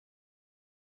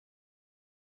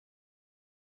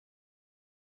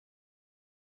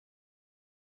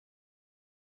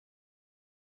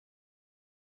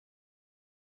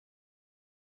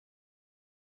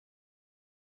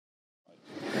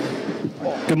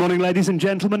Good morning, ladies and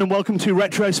gentlemen, and welcome to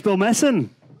Retrospillmessen.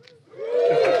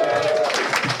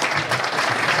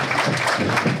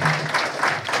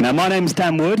 Now, my name's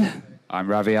Dan Wood. I'm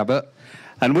Ravi Abbott.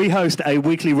 And we host a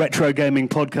weekly retro gaming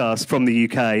podcast from the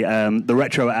UK, the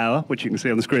Retro Hour, which you can see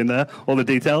on the screen there, all the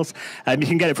details. You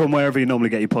can get it from wherever you normally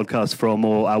get your podcasts from,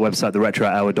 or our website,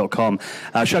 theretrohour.com.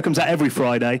 Our show comes out every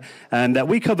Friday, and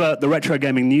we cover the retro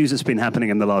gaming news that's been happening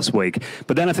in the last week.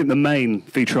 But then I think the main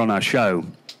feature on our show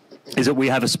is that we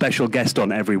have a special guest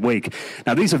on every week.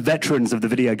 Now, these are veterans of the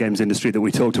video games industry that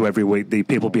we talk to every week, the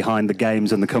people behind the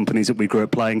games and the companies that we grew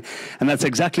up playing, and that's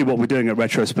exactly what we're doing at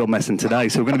Retrospillmessen today.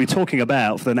 So we're going to be talking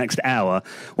about, for the next hour,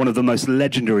 one of the most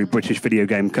legendary British video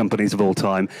game companies of all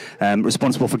time,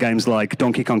 responsible for games like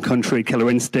Donkey Kong Country, Killer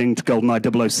Instinct,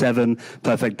 GoldenEye 007,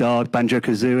 Perfect Dark,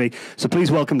 Banjo-Kazooie. So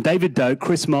please welcome David Doak,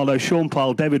 Chris Marlowe, Sean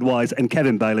Pyle, David Wise, and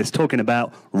Kevin Bayliss talking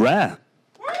about Rare.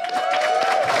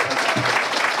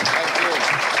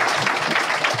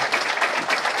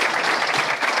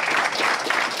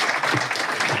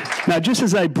 Now, just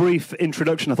as a brief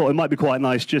introduction, I thought it might be quite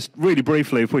nice, just really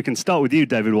briefly, if we can start with you,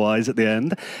 David Wise, at the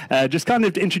end. Just kind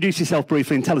of introduce yourself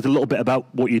briefly and tell us a little bit about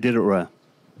what you did at Rare.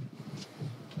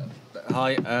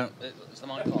 Hi, is the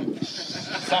mic on?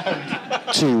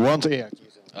 Sound. 2, 1, 2, yeah.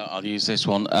 I'll use this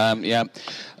one. I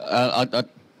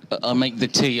make the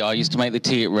tea. I used to make the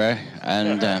tea at Rare,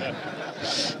 and...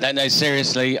 No,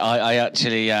 seriously, I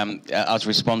actually I was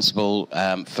responsible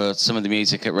for some of the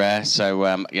music at Rare,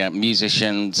 so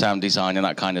musician, sound design and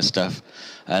that kind of stuff,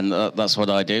 and that's what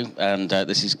I do, and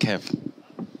this is Kev.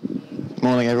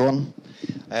 Morning, everyone.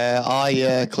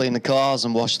 I clean the cars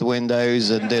and wash the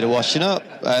windows and do the washing up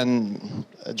and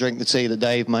drink the tea that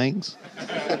Dave makes.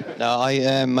 Now,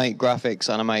 I make graphics,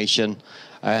 animation,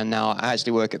 and now I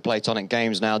actually work at Playtonic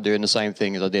Games now doing the same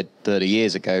thing as I did 30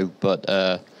 years ago,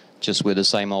 but just with the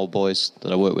same old boys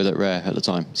that I worked with at Rare at the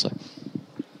time. So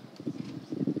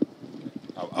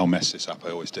I'll mess this up, I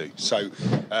always do. So,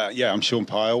 I'm Sean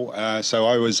Pyle. So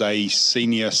I was a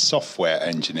senior software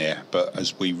engineer, but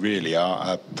as we really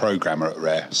are, a programmer at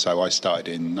Rare. So I started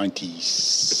in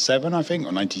 97, I think,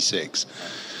 or 96.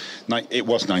 It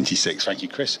was 96, thank you,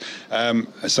 Chris. I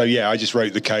just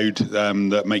wrote the code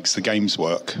that makes the games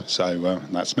work. So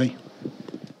that's me.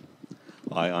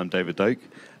 Hi, I'm David Doak.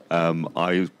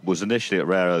 I was initially at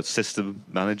Rare a system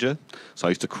manager, so I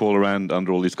used to crawl around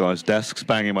under all these guys' desks,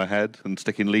 banging my head and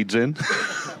sticking leads in.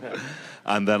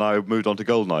 And then I moved on to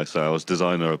GoldenEye, so I was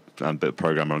designer and a bit of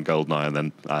programmer on GoldenEye, and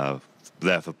then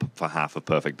there for half of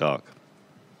Perfect Dark.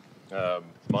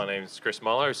 My name's Chris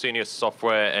Marlowe, senior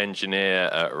software engineer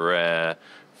at Rare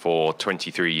for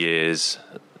 23 years,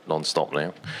 non-stop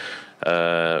now.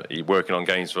 Working on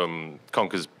games from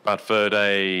Conker's Bad Fur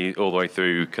Day all the way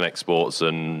through Connect Sports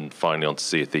and finally on to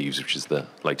Sea of Thieves, which is the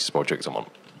latest project I'm on.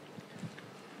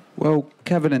 Well,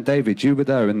 Kevin and David, you were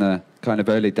there in the kind of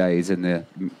early days in the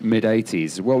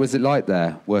mid-'80s. What was it like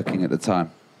there, working at the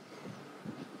time?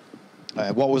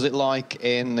 what was it like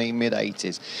in the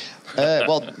mid-'80s?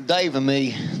 Well, Dave and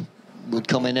me would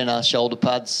come in our shoulder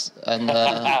pads and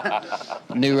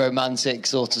new romantic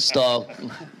sort of style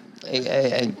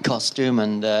costume,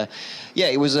 and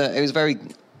it was very.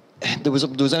 There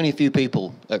was only a few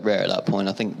people at Rare at that point.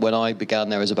 I think when I began,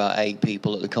 there was about 8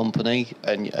 people at the company,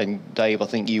 and Dave, I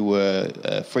think you were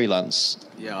freelance.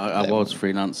 Yeah, I was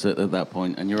freelance at that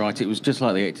point, and you're right. It was just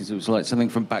like the 80s. It was like something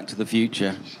from Back to the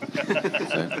Future. So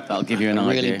that'll give you an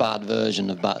idea. A really bad version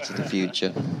of Back to the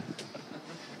Future.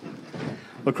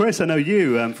 Well, Chris, I know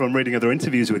you from reading other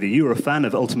interviews with you. You were a fan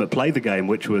of Ultimate Play the Game,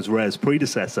 which was Rare's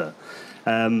predecessor.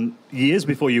 Years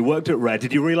before you worked at Rare,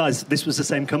 did you realise this was the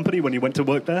same company when you went to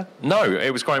work there? No,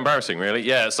 it was quite embarrassing, really.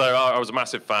 Yeah, so I was a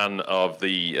massive fan of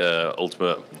the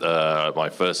Ultimate. My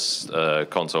first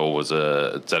console was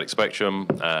a ZX Spectrum,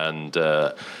 and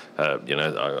I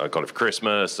got it for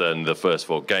Christmas, and the first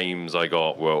 4 games I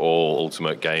got were all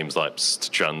Ultimate games like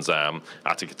Trans Am,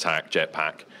 Attic Attack,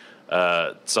 Jetpack.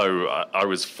 So I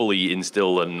was fully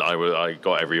instilled, and I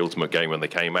got every Ultimate game when they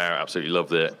came out. Absolutely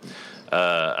loved it.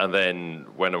 And then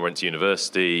when I went to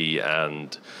university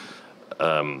and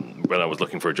when I was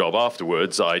looking for a job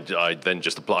afterwards, I then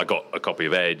just applied. I got a copy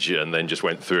of Edge and then just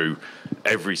went through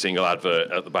every single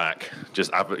advert at the back,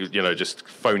 just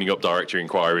phoning up directory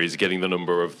inquiries, getting the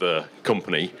number of the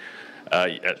company,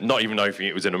 not even knowing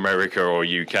it was in America or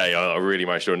UK. I really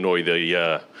managed to annoy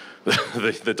the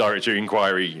directory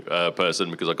inquiry person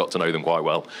because I got to know them quite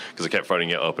well because I kept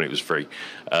phoning it up and it was free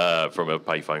from a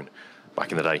payphone back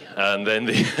in the day. And then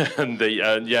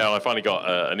I finally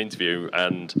got an interview,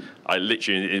 and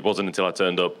it wasn't until I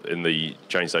turned up in the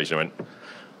train station I went,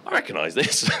 I recognise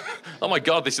this. Oh my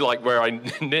God, this is like where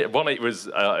it was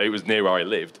near where I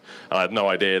lived. I had no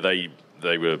idea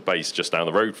they were based just down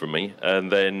the road from me. And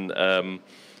then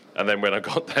when I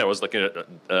got there, I was looking at,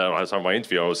 I was having my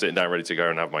interview. I was sitting down ready to go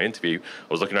and have my interview.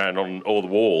 I was looking around on all the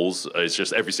walls. It's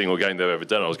just every single game they've ever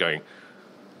done. I was going,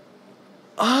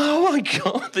 oh my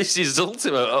God, this is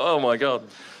ultimate. Oh my God.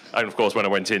 And of course, when I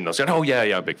went in, I was going, oh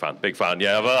yeah, big fan.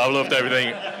 Yeah, I loved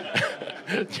everything.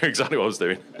 Knew exactly what I was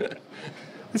doing.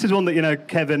 This is one that,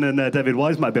 Kevin and David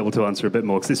Wise might be able to answer a bit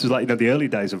more, because this was like, the early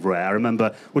days of Rare. I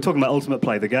remember, we're talking about Ultimate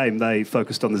Play, the game. They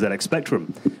focused on the ZX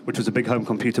Spectrum, which was a big home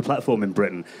computer platform in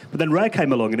Britain. But then Rare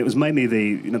came along, and it was mainly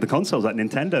the consoles like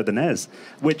Nintendo, the NES,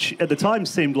 which at the time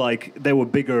seemed like they were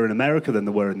bigger in America than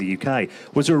they were in the UK.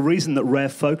 Was there a reason that Rare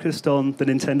focused on the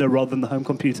Nintendo rather than the home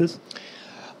computers?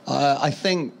 I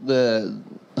think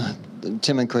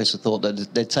Tim and Chris have thought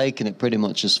that they'd taken it pretty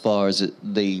much as far as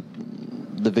the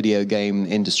video game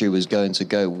industry was going to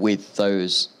go with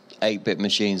those 8-bit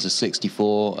machines, the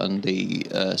 64 and the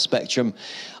Spectrum.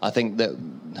 I think that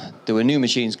there were new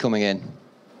machines coming in,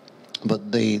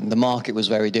 but the market was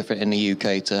very different in the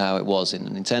UK to how it was in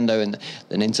the Nintendo. And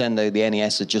the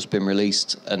NES had just been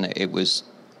released, and it was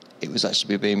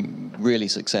actually being a really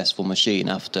successful machine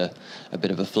after a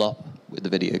bit of a flop with the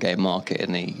video game market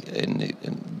in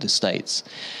the States.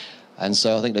 And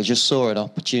so I think they just saw an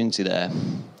opportunity there.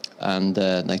 And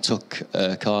they took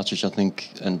a cartridge, I think,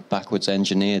 and backwards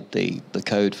engineered the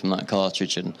code from that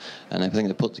cartridge, and I think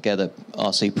they put together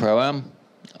RC Pro-Am,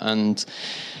 and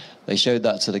they showed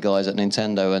that to the guys at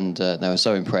Nintendo, and they were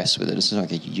so impressed with it. They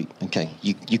said,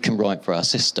 you can write for our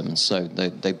system. So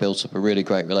they built up a really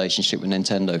great relationship with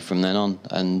Nintendo from then on.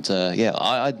 And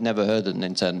I'd never heard of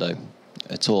Nintendo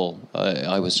at all.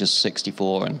 I was just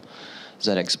 64 and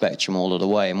ZX Spectrum all of the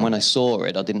way, and when I saw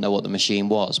it, I didn't know what the machine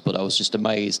was, but I was just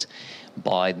amazed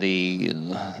by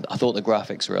I thought the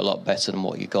graphics were a lot better than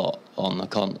what you got on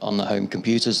the home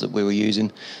computers that we were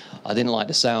using. I didn't like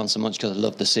the sound so much because I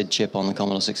loved the SID chip on the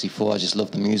Commodore 64. I just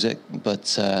loved the music,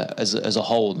 but as a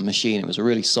whole, the machine, it was a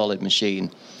really solid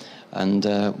machine, and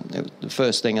it was the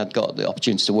first thing I'd got the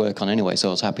opportunity to work on anyway, so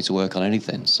I was happy to work on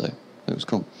anything, so it was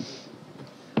cool.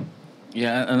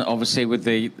 Yeah, and obviously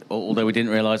although we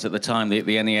didn't realise at the time,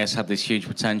 the NES had this huge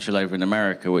potential over in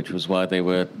America, which was why they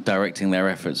were directing their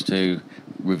efforts to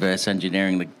reverse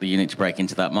engineering the unit to break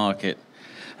into that market.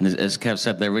 And as Kev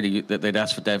said, they'd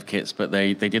asked for dev kits, but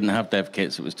they didn't have dev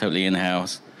kits. It was totally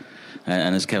in-house.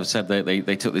 And as Kev said,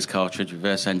 they took this cartridge,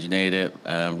 reverse engineered it,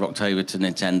 rocked over to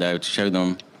Nintendo to show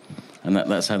them, and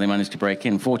that's how they managed to break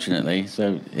in, fortunately.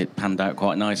 So it panned out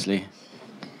quite nicely.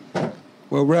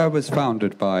 Well, Rare was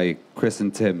founded by Chris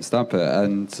and Tim Stamper,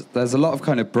 and there's a lot of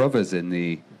kind of brothers in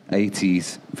the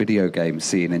 80s video game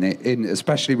scene,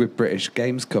 especially with British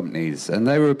games companies, and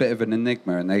they were a bit of an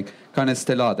enigma, and they kind of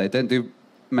still are. They don't do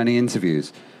many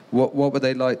interviews. What were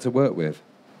they like to work with?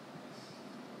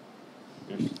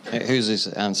 Who's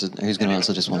going to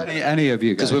answer this one? Any of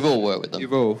you guys? Because we've all worked with them.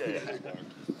 You've all.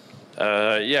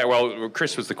 Well,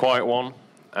 Chris was the quiet one,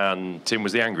 and Tim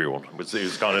was the angry one. It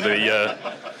was kind of the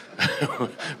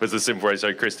was the simple way.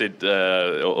 So Chris did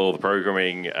all the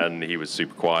programming, and he was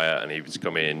super quiet, and he would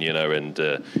come in, and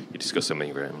you discuss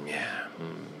something with him.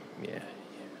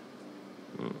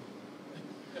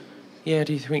 Yeah,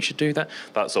 do you think we should do that?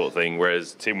 That sort of thing.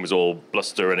 Whereas Tim was all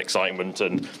bluster and excitement,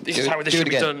 and this is how this should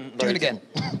be done. Do it again.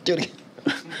 Do it again.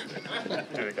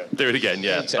 Do it again.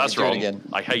 Yeah, that's wrong.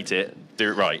 I hate it.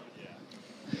 Do it right.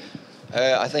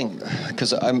 I think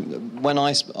because when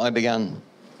I began,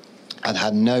 I'd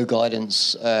had no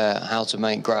guidance how to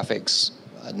make graphics,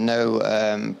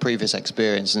 no previous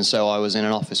experience, and so I was in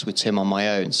an office with Tim on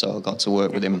my own. So I got to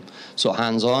work with him sort of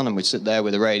hands-on, and we'd sit there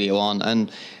with the radio on,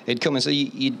 and he'd come and say,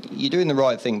 "You're doing the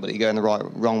right thing, but you're going the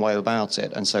wrong way about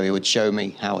it." And so he would show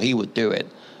me how he would do it,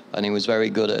 and he was very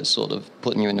good at sort of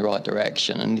putting you in the right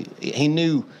direction. And he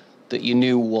knew that you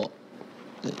knew what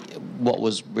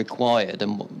was required,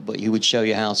 but he would show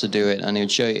you how to do it, and he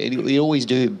would show you. He'd always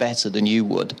do it better than you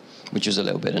would, which was a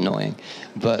little bit annoying.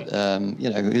 But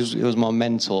he was my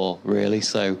mentor really,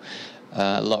 so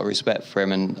a lot of respect for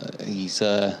him, and he's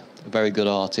a very good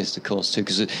artist, of course, too.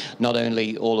 Because not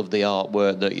only all of the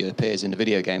artwork that appears in the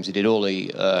video games, he did all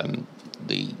the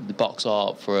box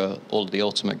art for all of the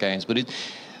Ultimate games, but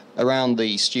around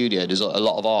the studio, there's a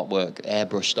lot of artwork,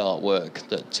 airbrushed artwork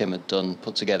that Tim had done,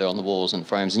 put together on the walls and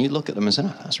frames, and you look at them and say,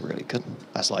 "Oh, that's really good.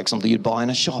 That's like something you'd buy in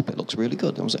a shop. It looks really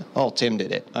good." And I was like, "Oh, Tim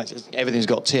did it." Everything's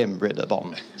got Tim written at the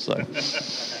bottom. So, well,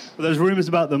 there's rumours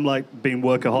about them like being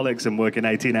workaholics and working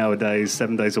 18-hour days,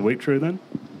 7 days a week. True then?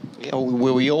 Yeah,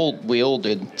 we all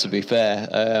did. To be fair,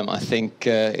 I think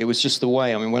it was just the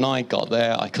way. I mean, when I got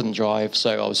there, I couldn't drive,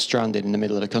 so I was stranded in the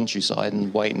middle of the countryside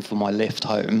and waiting for my lift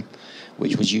home,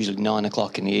 which was usually 9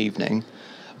 o'clock in the evening.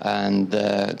 And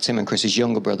Tim and Chris's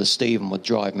younger brother Stephen would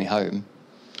drive me home.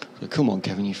 So, come on,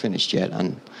 Kevin, you finished yet?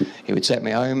 And he would take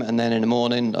me home, and then in the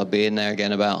morning I'd be in there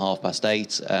again about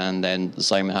 8:30, and then the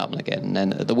same would happen again. And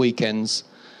then at the weekends,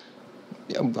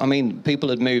 I mean, people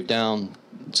had moved down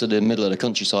to the middle of the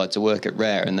countryside to work at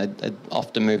Rare, and they'd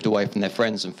often moved away from their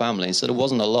friends and family, so there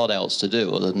wasn't a lot else to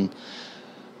do other than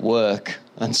work.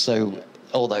 And so,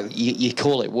 although you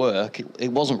call it work,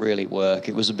 it wasn't really work.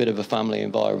 It was a bit of a family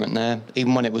environment there.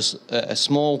 Even when it was a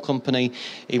small company,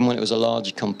 even when it was a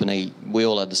larger company, we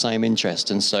all had the same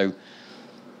interest. And so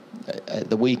at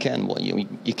the weekend,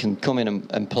 you can come in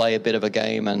and play a bit of a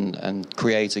game and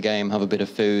create a game, have a bit of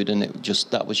food, and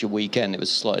that was your weekend. It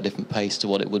was a slightly different pace to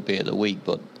what it would be at the week,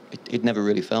 but it never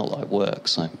really felt like work.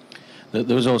 So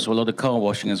there was also a lot of car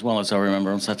washing as well, as I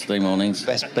remember, on Saturday mornings.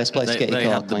 Best place to get your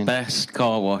car had cleaned. the best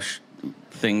car wash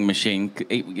machine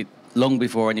long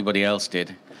before anybody else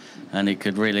did, and it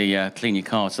could really clean your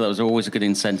car. So that was always a good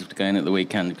incentive to go in at the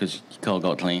weekend because your car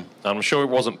got clean. I'm sure it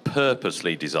wasn't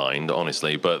purposely designed,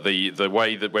 honestly, but the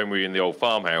way that when we were in the old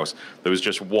farmhouse, there was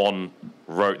just one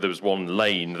road, there was one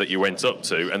lane that you went up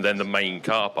to, and then the main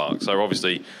car park. So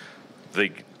obviously,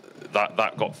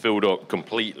 that got filled up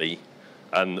completely,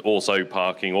 and also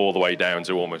parking all the way down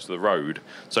to almost the road.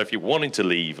 So if you wanted to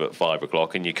leave at 5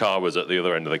 o'clock and your car was at the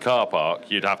other end of the car park,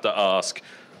 you'd have to ask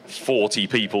 40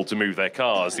 people to move their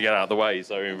cars to get out of the way.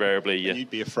 So invariably, You'd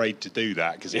be afraid to do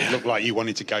that because it looked like you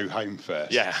wanted to go home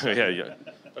first. Yeah. But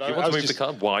you want to move the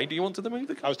car? Why do you want to move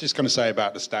the car? I was just going to say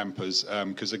about the stampers,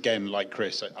 because again, like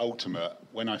Chris, at Ultimate,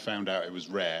 when I found out it was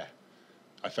Rare,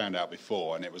 I found out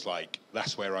before, and it was like,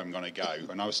 that's where I'm going to go.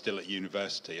 And I was still at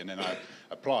university, and then I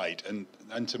applied.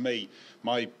 And to me,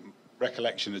 my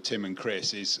recollection of Tim and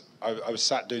Chris is I was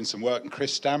sat doing some work, and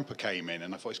Chris Stamper came in,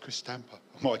 and I thought, it's Chris Stamper.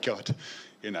 Oh, my God.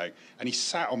 And he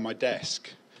sat on my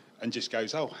desk and just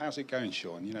goes, oh, how's it going,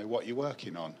 Sean? What you're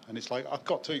working on? And it's like, I've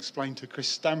got to explain to Chris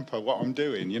Stamper what I'm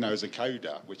doing, as a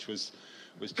coder, which was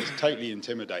just totally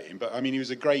intimidating. But, I mean, he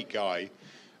was a great guy,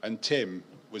 and Tim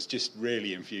was just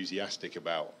really enthusiastic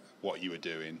about what you were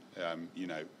doing,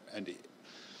 and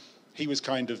he was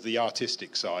kind of the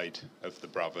artistic side of the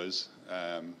brothers,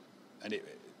 and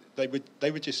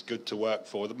they were just good to work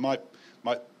for. My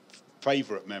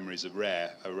favourite memories of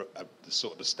Rare are the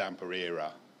sort of the Stamper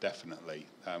era, definitely.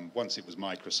 Once it was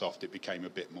Microsoft, it became a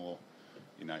bit more,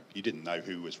 you didn't know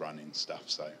who was running stuff.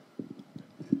 So,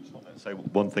 I'll say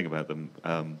one thing about them: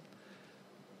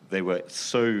 they were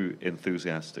so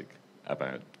enthusiastic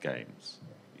about games,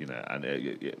 and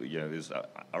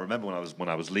I remember when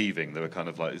I was leaving, they were kind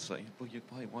of like, it's like, well,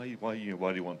 why do you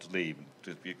want to leave?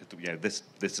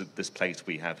 This place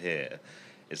we have here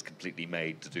is completely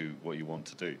made to do what you want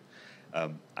to do.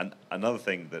 And another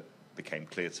thing that became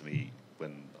clear to me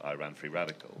when I ran Free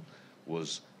Radical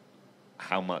was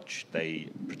how much they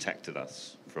protected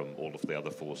us from all of the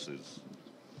other forces.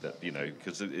 That,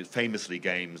 because famously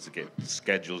games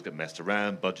schedules get messed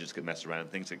around, budgets get messed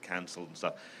around, things get cancelled and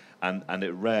stuff. And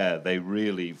at Rare, they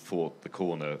really fought the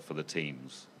corner for the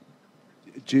teams.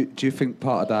 Do you think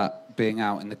part of that being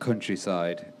out in the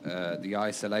countryside, the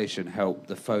isolation helped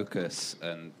the focus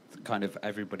and kind of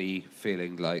everybody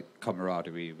feeling like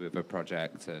camaraderie with a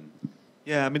project? And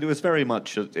yeah, I mean, it was very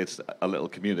much it's a little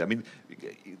community. I mean,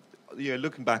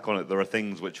 looking back on it, there are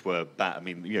things which were bad. I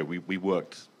mean, we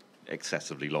worked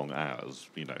excessively long hours,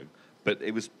 but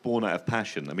it was born out of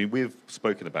passion. I mean, we've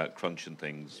spoken about crunch and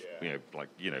things,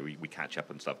 we catch up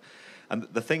and stuff. And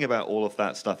the thing about all of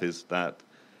that stuff is that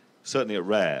certainly at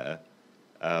Rare,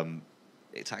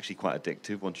 it's actually quite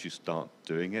addictive once you start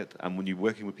doing it. And when you're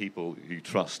working with people who you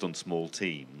trust on small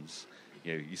teams,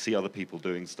 you see other people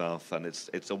doing stuff, and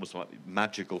it's almost like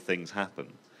magical things happen.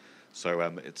 So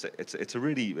it's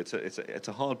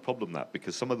a hard problem, that,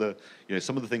 because some of the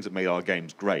things that made our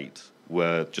games great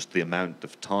were just the amount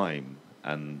of time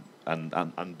and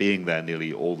being there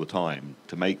nearly all the time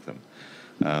to make them.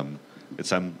 I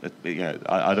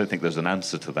don't think there's an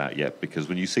answer to that yet, because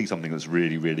when you see something that's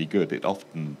really, really good, it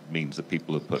often means that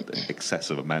people have put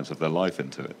excessive amounts of their life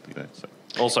into it. So.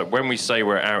 Also, when we say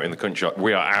we're out in the country,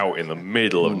 we are out in the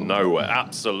middle of nowhere.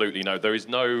 Absolutely no. There is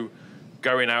no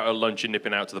going out at lunch and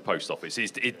nipping out to the post office.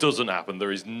 It doesn't happen.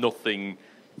 There is nothing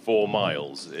 4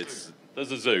 miles. There's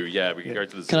a zoo. Yeah, we can go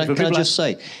to the zoo. Can I just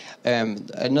say,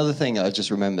 another thing I just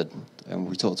remembered, and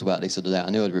we talked about this the other day, I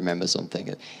knew I'd remember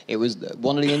something. It was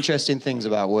one of the interesting things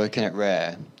about working at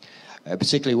Rare.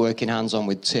 particularly working hands-on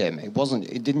with Tim.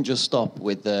 It didn't just stop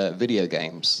with video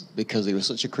games, because he was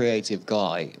such a creative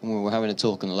guy. And we were having a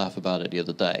talk and a laugh about it the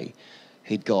other day.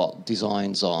 He'd got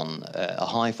designs on a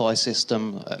hi-fi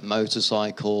system,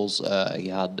 motorcycles.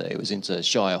 He was into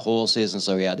Shire horses, and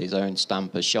so he had his own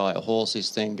Stamper Shire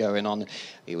horses thing going on.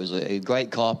 He was a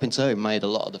great carpenter. He made a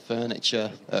lot of the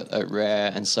furniture at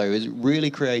Rare, and so he was a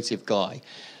really creative guy.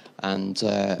 And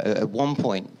at one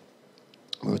point,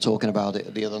 we were talking about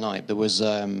it the other night, there was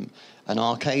an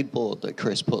arcade board that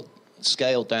Chris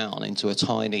scaled down into a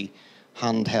tiny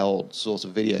handheld sort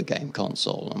of video game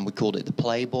console, and we called it the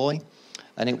Playboy.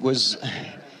 And it was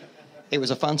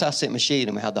a fantastic machine,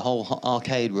 and we had the whole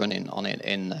arcade running on it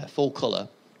in full colour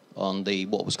on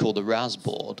what was called the Raz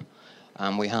board.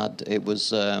 And it was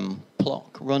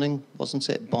Plock running, wasn't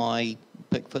it, by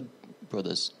Pickford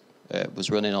Brothers. Was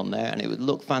running on there, and it would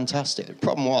look fantastic. The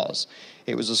problem was,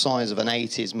 it was the size of an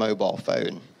 80s mobile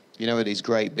phone. You know, these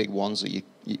great big ones that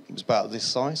it was about this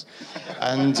size.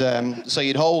 And so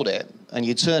you'd hold it, and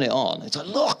you'd turn it on. It's like,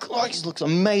 look, it looks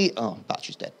amazing. Oh,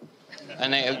 battery's dead.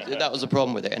 And that was the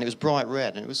problem with it. And it was bright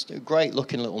red, and it was a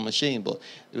great-looking little machine, but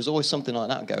there was always something like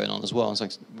that going on as well. It's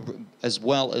like, as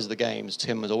well as the games,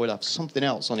 Tim would always have something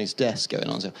else on his desk going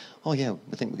on. So, oh, yeah,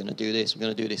 I think we're going to do this. We're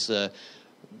going to do this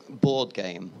board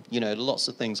game. You know, lots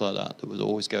of things like that was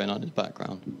always going on in the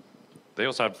background. They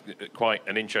also have quite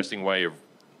an interesting way of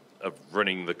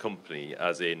running the company,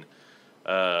 as in,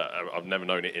 I've never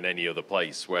known it in any other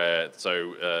place,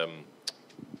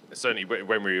 certainly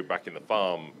when we were back in the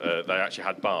farm, they actually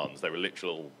had barns. They were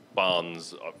literal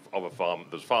barns of a farm.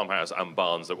 There was farmhouse and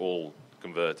barns that were all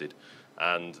converted.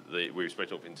 And we were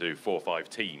split up into 4 or 5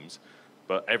 teams,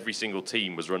 but every single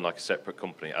team was run like a separate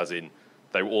company, as in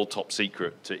they were all top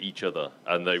secret to each other,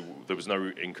 and there was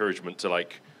no encouragement to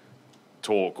like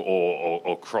talk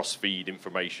or cross-feed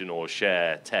information or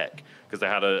share tech, because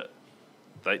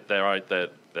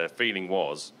their feeling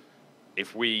was,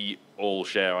 if we all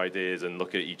share ideas and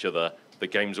look at each other, the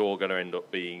game's all going to end up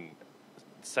being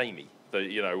samey.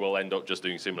 We'll end up just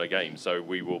doing similar games. So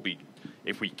we will be,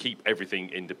 if we keep everything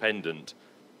independent,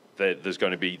 there's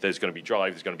going to be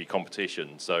drive, there's going to be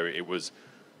competition. So it was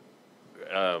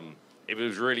a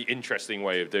really interesting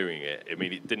way of doing it. I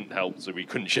mean, it didn't help, so we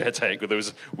couldn't share tech, but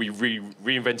we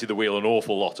reinvented the wheel an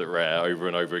awful lot at Rare over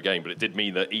and over again. But it did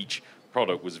mean that each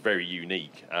product was very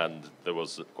unique, and there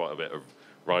was quite a bit of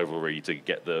rivalry to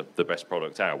get the best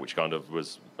product out, which kind of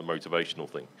was a motivational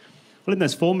thing. Well, in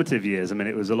those formative years, I mean,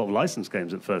 it was a lot of licensed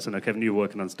games at first. I know, Kevin, you were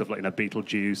working on stuff like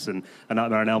Beetlejuice and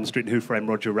Nightmare on Elm Street and Who Framed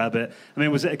Roger Rabbit. I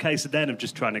mean, was it a case then of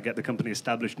just trying to get the company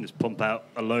established and just pump out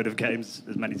a load of games,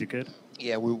 as many as you could?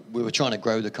 Yeah, we were trying to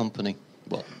grow the company.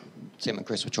 Well, Tim and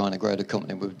Chris were trying to grow the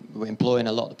company. We were employing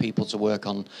a lot of people to work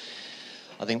on.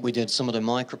 I think we did some of the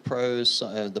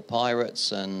micropros, the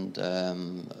Pirates, and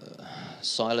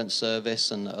Silent Service,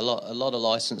 and a lot of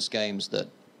licensed games that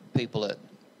people that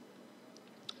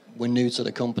were new to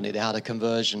the company, they had a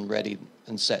conversion ready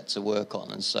and set to work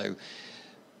on. And so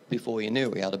before you knew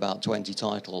it, we had about 20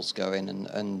 titles going,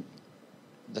 and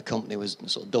the company was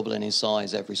sort of doubling in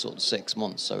size every sort of 6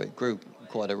 months. So it grew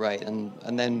quite a rate.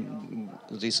 And then,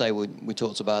 as you say, we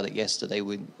talked about it yesterday,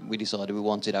 we decided we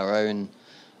wanted our own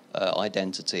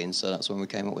identity, and so that's when we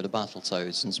came up with the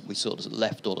Battletoads, and we sort of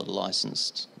left all of the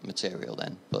licensed material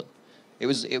then. But it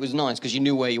was nice, because you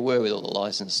knew where you were with all the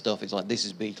licensed stuff. It's like, this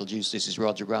is Beetlejuice, this is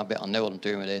Roger Rabbit, I know what I'm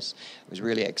doing with this. It was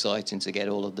really exciting to get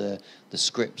all of the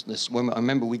scripts. I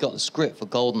remember we got the script for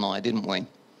GoldenEye, didn't we?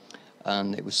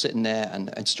 And it was sitting there,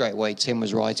 and straight away Tim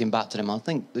was writing back to them, I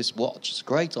think this watch is a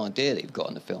great idea that you've got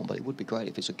in the film, but it would be great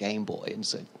if it's a Game Boy. And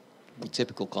so the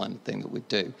typical kind of thing that we'd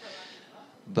do.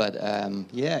 But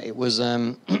yeah, it was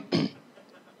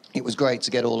it was great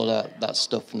to get all of that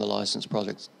stuff from the licensed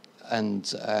projects, and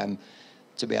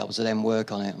to be able to then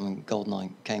work on it. I mean,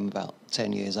 GoldenEye came about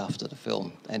 10 years after the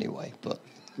film anyway, but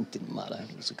it didn't matter.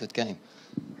 It was a good game.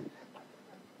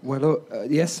 Well,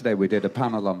 yesterday we did a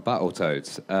panel on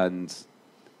Battletoads, and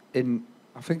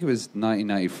I think it was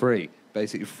 1993,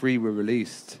 basically 3 were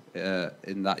released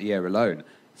in that year alone.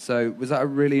 So was that a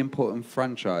really important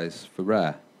franchise for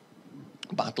Rare?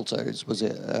 Battletoads, was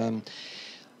it?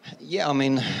 Yeah, I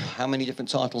mean, how many different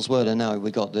titles were there now?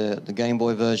 We've got the Game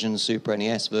Boy version, the Super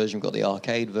NES version, we've got the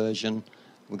arcade version,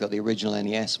 we've got the original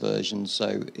NES version,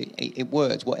 so it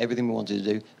worked, everything we wanted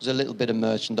to do. There's a little bit of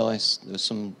merchandise, there was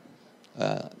some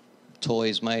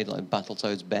toys made, like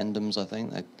Battletoads Bendums, I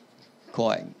think. They're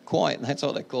quite, that's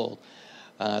what they're called.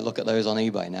 And I look at those on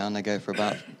eBay now, and they go for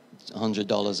about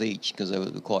 $100 each, because they were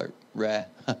quite rare.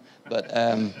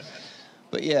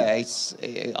 But yeah, I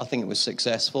think it was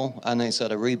successful, and it's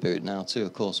had a reboot now too,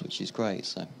 of course, which is great.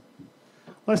 So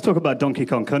Let's talk about Donkey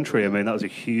Kong Country. I mean, that was a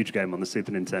huge game on the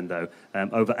Super Nintendo.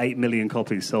 Over 8 million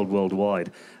copies sold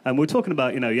worldwide. And we were talking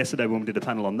about, yesterday when we did a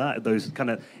panel on that,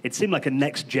 it seemed like a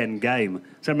next-gen game.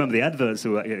 So I remember the adverts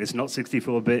were, it's not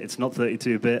 64-bit, it's not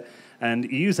 32-bit. And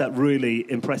you use that really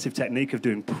impressive technique of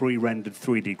doing pre-rendered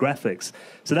 3D graphics.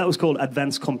 So that was called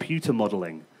advanced computer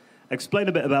modeling. Explain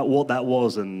a bit about what that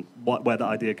was and where that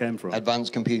idea came from.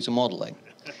 Advanced computer modeling.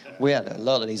 We had a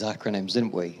lot of these acronyms,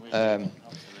 didn't we?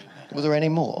 Were there any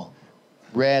more?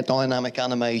 Rare Dynamic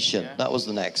Animation. That was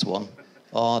the next one.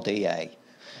 RDA.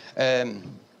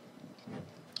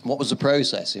 What was the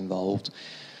process involved?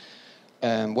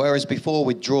 Whereas before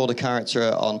we'd draw the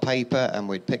character on paper and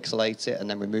we'd pixelate it, and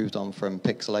then we moved on from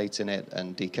pixelating it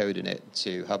and decoding it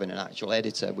to having an actual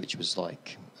editor, which was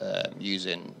like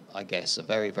using, I guess, a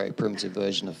very, very primitive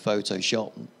version of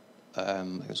Photoshop.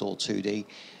 It was all 2D.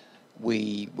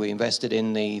 We invested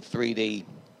in the 3D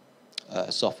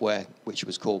software, which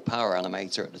was called Power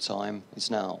Animator at the time.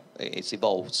 It's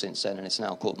evolved since then, and it's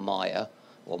now called Maya,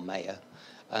 or Maya.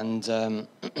 And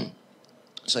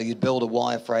so you'd build a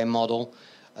wireframe model,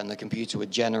 and the computer would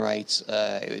generate,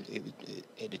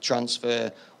 it would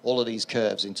transfer all of these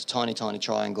curves into tiny, tiny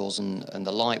triangles, and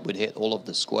the light would hit all of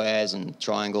the squares and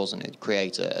triangles, and it'd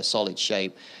create a solid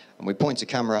shape. And we point a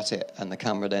camera at it, and the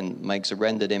camera then makes a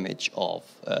rendered image of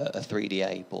a 3D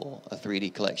ape or a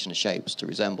 3D collection of shapes to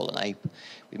resemble an ape.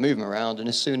 We move them around, and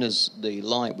as soon as the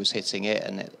light was hitting it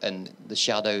and the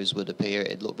shadows would appear,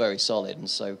 it looked very solid. And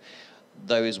so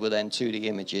those were then 2D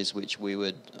images, which we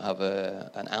would have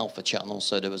an alpha channel,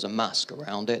 so there was a mask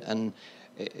around it, and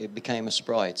it became a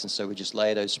sprite. And so we just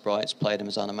lay those sprites, played them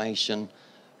as animation,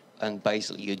 and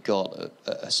basically you'd got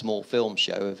a small film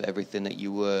show of everything that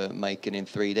you were making in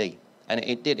 3D. And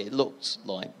it looked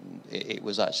like it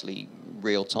was actually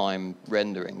real-time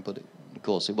rendering, but of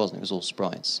course it wasn't, it was all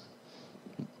sprites.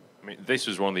 I mean, this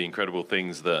was one of the incredible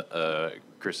things that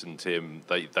Chris and Tim,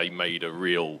 they made a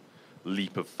real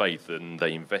leap of faith, and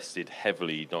they invested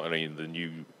heavily not only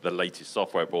in the latest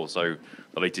software, but also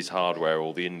the latest hardware,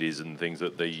 all the indies and things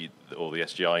that all the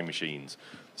SGI machines,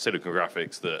 silicon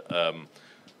graphics that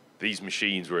these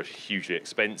machines were hugely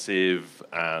expensive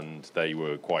and they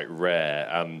were quite rare,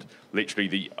 and literally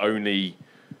the only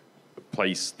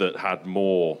place that had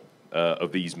more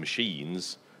of these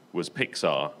machines was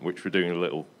Pixar, which were doing a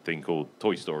little thing called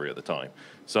Toy Story at the time.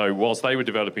 So whilst they were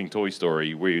developing Toy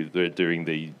Story, we were doing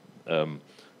the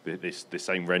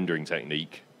same rendering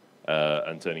technique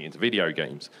and turning it into video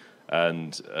games.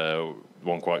 And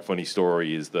one quite funny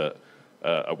story is that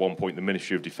at one point the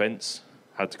Ministry of Defence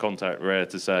had to contact Rare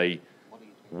to say,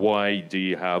 why do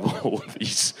you have all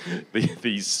these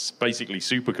basically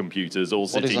supercomputers all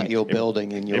sitting... What is that you're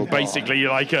building in your basically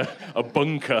like a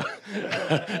bunker,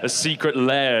 a secret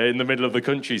lair in the middle of the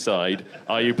countryside?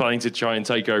 Are you planning to try and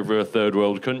take over a third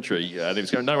world country? And it was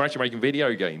going, no, we're actually making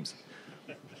video games.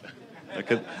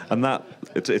 Okay. And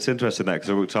it's interesting that,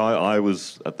 because I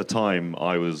was, at the time,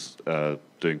 I was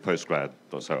doing postgrad,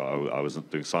 so I was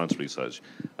doing science research,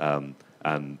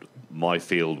 and my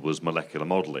field was molecular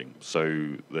modeling. So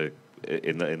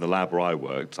in the lab where I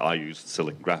worked, I used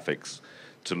silicon graphics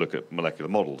to look at molecular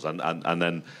models, and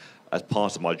then as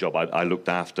part of my job, I looked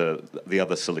after the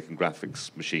other silicon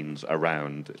graphics machines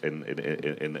around in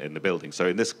the building. So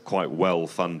in this quite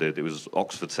well-funded, it was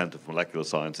Oxford Centre for Molecular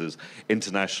Sciences,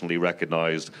 internationally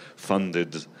recognised,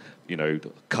 funded,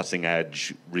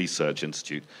 cutting-edge research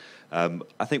institute.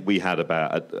 I think we had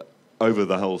about, over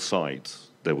the whole site,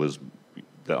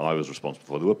 that I was responsible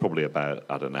for, there were probably about,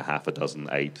 I don't know, half a dozen,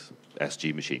 8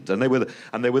 SG machines, and they were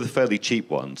the fairly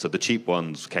cheap ones. So the cheap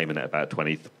ones came in at about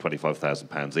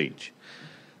 £25,000 each.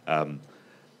 And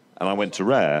I went to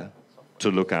Rare to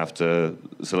look after.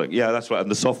 So that's right. And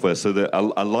the software. So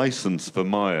a license for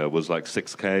Maya was like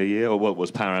 $6,000 a year, or what was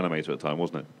Power Animator at the time,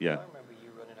 wasn't it? Yeah. I remember you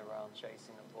running around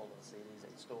chasing up all the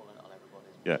CDs, installing it on everybody's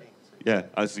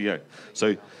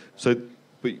machines. So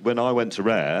but when I went to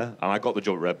Rare, and I got the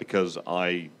job at Rare because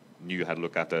I knew how to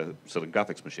look after silicon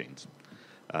graphics machines.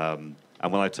 And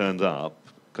when I turned up,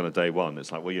 kind of day one,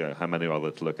 it's like, well, how many are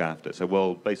there to look after? So,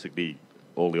 well, basically,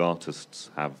 all the artists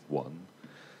have one.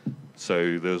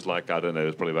 So there's like,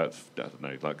 there's probably about,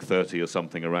 like 30 or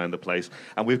something around the place.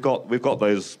 And we've got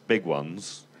those big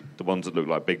ones, the ones that look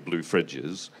like big blue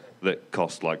fridges that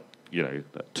cost like,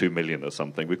 2 million or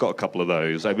something. We've got a couple of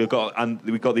those. And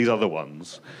we've got these other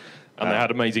ones. And they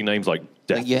had amazing names like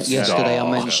Death Star. Yesterday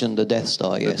I mentioned the Death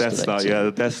Star. The Death Star, yeah,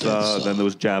 the Death Star. And then there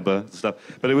was Jabba and stuff.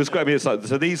 But it was great. I mean, it's like,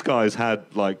 so these guys had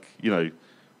like,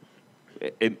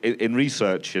 in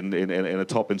research in a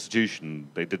top institution,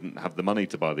 they didn't have the money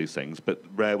to buy these things, but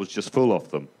Rare was just full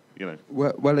of them. you know.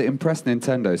 Well, it impressed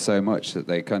Nintendo so much that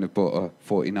they kind of bought a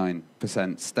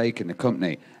 49% stake in the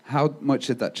company. How much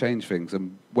did that change things?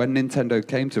 And when Nintendo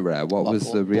came to Rare, what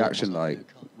was the reaction like?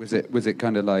 Was it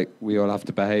kind of like, we all have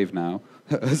to behave now,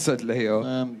 suddenly? Or?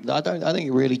 I think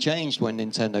it really changed when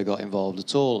Nintendo got involved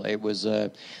at all. It was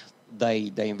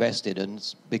they invested,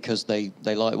 and because they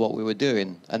liked what we were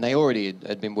doing, and they already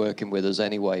had been working with us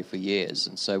anyway for years,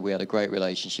 and so we had a great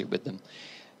relationship with them.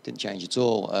 Didn't change at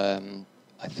all.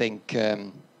 I think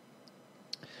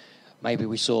maybe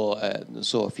we saw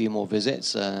a few more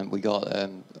visits. We got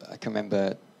I can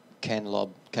remember Ken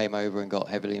Lobb came over and got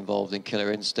heavily involved in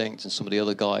Killer Instinct, and some of the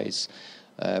other guys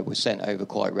were sent over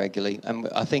quite regularly. And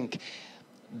I think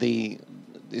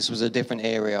this was a different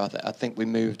area. I think we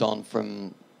moved on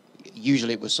from.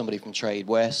 Usually it was somebody from Trade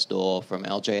West or from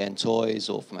LJN Toys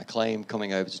or from Acclaim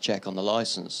coming over to check on the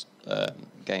license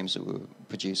games that we were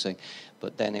producing.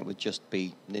 But then it would just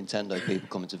be Nintendo people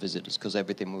coming to visit us because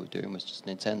everything we were doing was just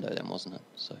Nintendo then, wasn't it?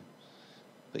 So,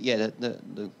 but yeah,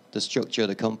 the structure of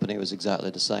the company was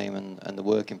exactly the same, and the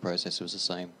working process was the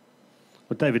same.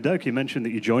 Well, David Doak, you mentioned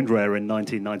that you joined Rare in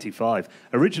 1995,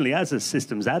 originally as a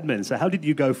systems admin. So how did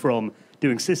you go from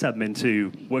doing sysadmin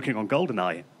to working on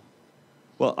GoldenEye?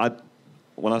 Well,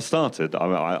 when I started,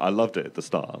 I loved it at the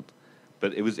start,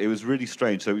 but it was really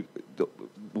strange. So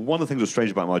one of the things that was strange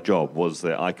about my job was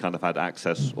that I kind of had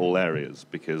access all areas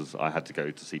because I had to go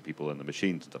to see people in the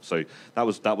machines and stuff. So it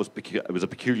was a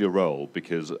peculiar role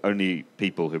because only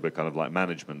people who were kind of like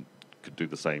management could do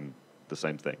the same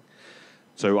thing.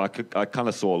 So I kind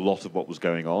of saw a lot of what was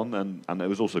going on, and it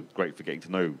was also great for getting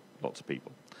to know lots of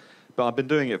people. But I've been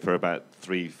doing it for about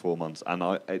 3-4 months,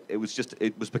 and it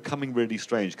was becoming really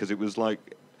strange because it was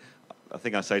like, I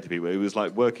think I say to people, it was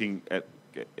like working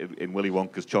in Willy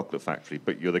Wonka's chocolate factory,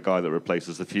 but you're the guy that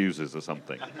replaces the fuses or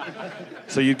something.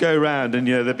 So you'd go around, and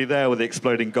they'd be there with the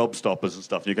exploding gobstoppers and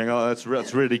stuff. And you're going, oh,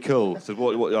 that's really cool. So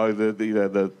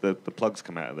the plugs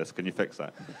come out of this. Can you fix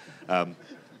that?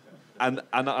 And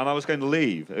I was going to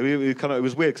leave. It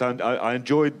was weird because I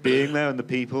enjoyed being there and the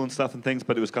people and stuff and things,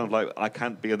 but it was kind of like I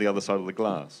can't be on the other side of the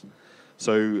glass.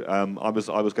 So I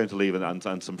was going to leave,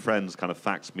 and some friends kind of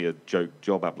faxed me a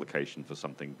job application for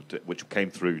something, which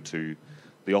came through to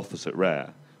the office at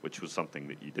Rare, which was something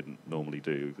that you didn't normally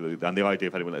do. And the idea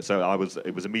of anyone, so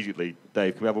it was immediately,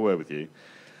 Dave, can we have a word with you?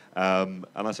 And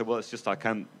I said, well, it's just I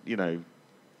can't,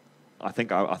 I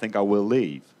think I will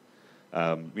leave.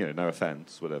 No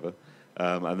offence, whatever.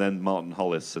 And then Martin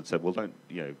Hollis had said, well, don't,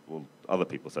 well, other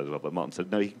people said as well, but Martin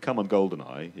said, no, he can come on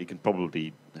GoldenEye. He can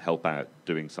probably help out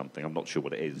doing something. I'm not sure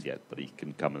what it is yet, but he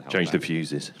can come and help Change out. the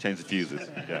fuses,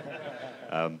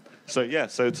 yeah.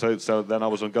 So then I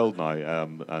was on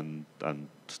GoldenEye and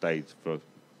stayed for...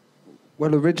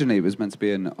 Well, originally it was meant to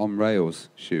be an on-rails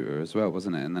shooter as well,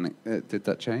 wasn't it? And then did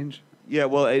that change? Yeah,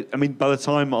 well, by the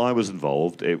time I was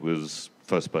involved, it was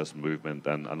first-person movement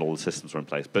and all the systems were in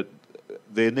place. But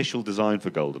the initial design for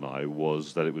GoldenEye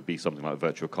was that it would be something like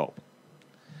Virtua Cop.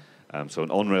 So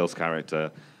an on-rails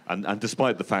character, and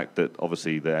despite the fact that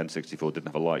obviously the N64 didn't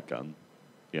have a light gun,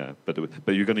 but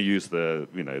you're going to use the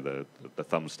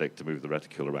thumbstick to move the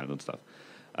reticule around and stuff.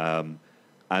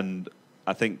 And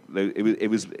I think it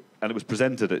was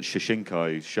presented at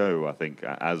Shishinkai show, I think,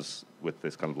 as with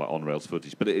this kind of like on-rails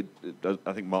footage. But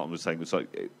I think Martin was saying, it's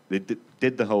like they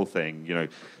did the whole thing,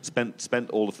 spent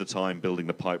all of the time building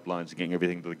the pipelines and getting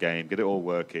everything to the game, get it all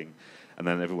working, and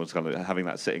then everyone's kind of having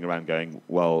that sitting around going,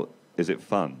 well, is it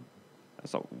fun?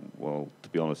 It's like, well, to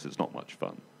be honest, it's not much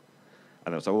fun.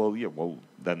 And I was like, well, yeah, well,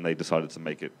 then they decided to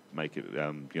make it,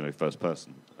 first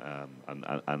person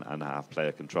and have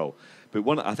player control. But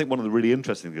I think one of the really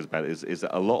interesting things about it is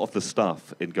that a lot of the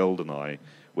stuff in GoldenEye,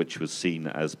 which was seen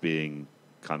as being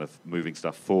kind of moving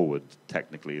stuff forward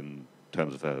technically in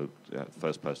terms of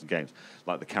first-person games,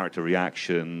 like the character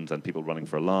reactions and people running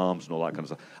for alarms and all that kind of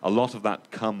stuff, a lot of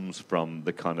that comes from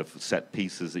the kind of set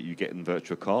pieces that you get in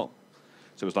Virtua Cop.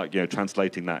 So it was like,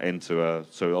 translating that into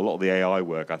so a lot of the AI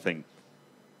work, I think,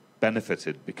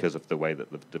 benefited because of the way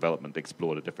that the development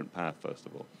explored a different path, first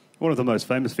of all. One of the most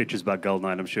famous features about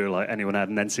GoldenEye, I'm sure like anyone had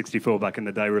an N64 back in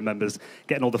the day remembers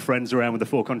getting all the friends around with the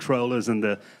 4 controllers and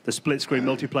the split-screen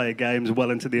multiplayer games well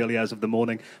into the early hours of the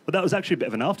morning. But that was actually a bit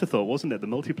of an afterthought, wasn't it, the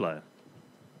multiplayer?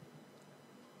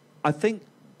 I think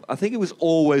it was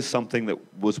always something that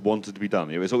was wanted to be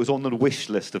done. It was always on the wish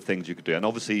list of things you could do. And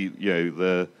obviously,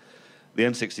 the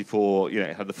N64,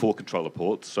 it had the 4 controller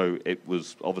ports, so it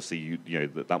was obviously,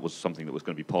 that was something that was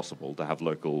going to be possible to have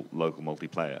local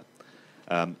multiplayer.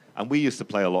 And we used to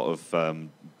play a lot of,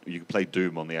 you could play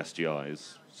Doom on the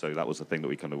SGIs, so that was the thing that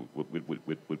we kind of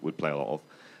would play a lot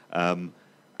of.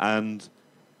 And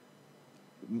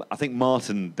I think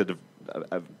Martin did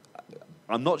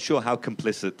I'm not sure how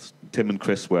complicit Tim and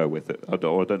Chris were with it. I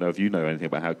don't know if you know anything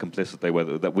about how complicit they were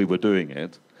that we were doing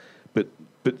it, but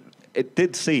it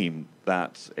did seem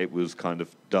that it was kind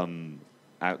of done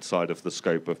outside of the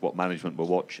scope of what management were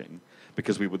watching,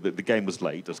 because the game was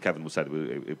late, as Kevin said.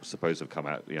 It was supposed to have come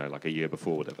out, like a year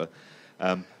before, whatever.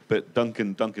 But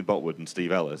Duncan Botwood and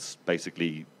Steve Ellis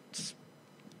basically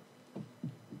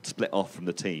split off from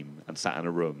the team and sat in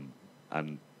a room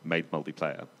and made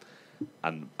multiplayer.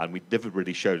 And we never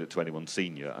really showed it to anyone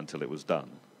senior until it was done.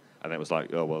 And it was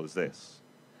like, oh, well, there's this.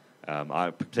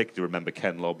 I particularly remember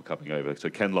Ken Lobb coming over. So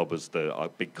Ken Lobb was our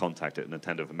big contact at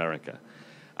Nintendo of America.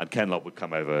 And Ken Lobb would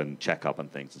come over and check up on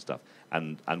things and stuff.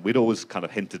 And we'd always kind of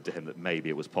hinted to him that maybe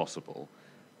it was possible.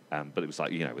 But it was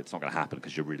like, it's not going to happen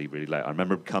because you're really, really late. I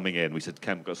remember him coming in. We said,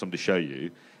 Ken, we've got something to show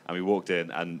you. And we walked in,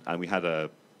 and we had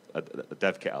a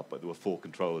dev kit up, but there were 4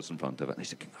 controllers in front of it. And he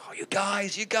said, oh, you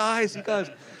guys. And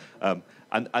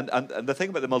the thing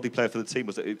about the multiplayer for the team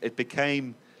was that it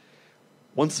became,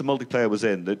 once the multiplayer was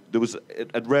in,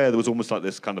 at Rare there was almost like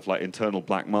this kind of like internal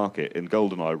black market in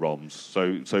GoldenEye ROMs.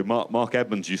 So Mark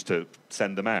Edmonds used to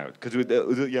send them out because there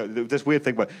was this weird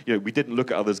thing where we didn't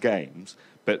look at others' games,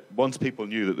 but once people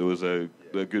knew that there was a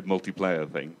good multiplayer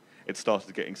thing, it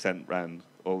started getting sent around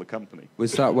all the company.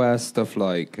 Was that where stuff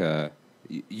like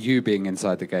you being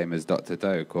inside the game as Dr.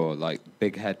 Doak, or like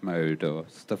Big Head Mode or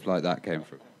stuff like that came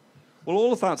from? Well,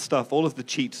 all of that stuff, all of the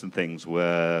cheats and things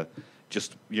were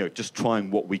just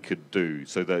trying what we could do.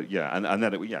 So that and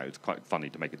then it's quite funny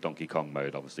to make a Donkey Kong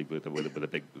mode, obviously with a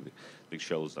big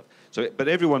shoulder stuff. So, but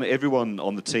everyone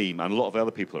on the team and a lot of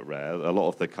other people at Rare, a lot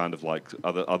of the kind of like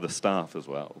other staff as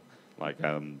well, like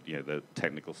the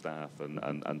technical staff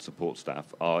and support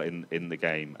staff are in the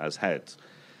game as heads.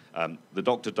 The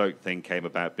Dr. Doak thing came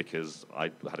about because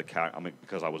I had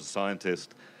because I was a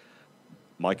scientist.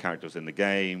 My character was in the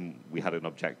game. We had an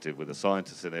objective with a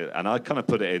scientist in it, and I kind of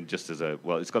put it in just as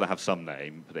it's got to have some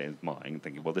name. Put it in mind,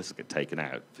 thinking, well, this will get taken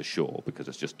out for sure because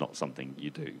it's just not something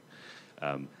you do.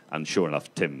 And sure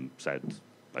enough, Tim said,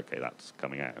 "Okay, that's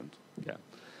coming out."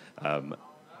 Yeah.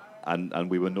 And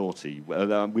we were naughty.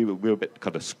 We were a bit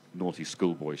kind of naughty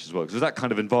schoolboyish as well, because it was that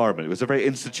kind of environment. It was a very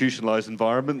institutionalized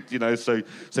environment, So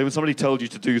when somebody told you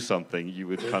to do something, you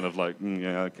would kind of like,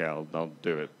 yeah, okay, I'll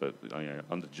do it, but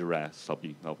under duress, I'll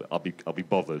be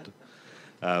bothered.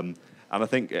 And I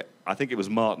think it was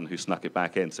Martin who snuck it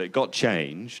back in, so it got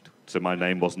changed, so my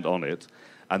name wasn't on it.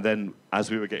 And then as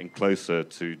we were getting closer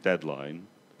to deadline,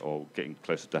 or getting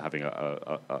closer to having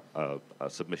a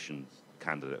submission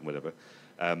candidate and whatever.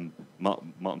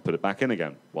 Martin put it back in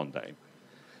again one day.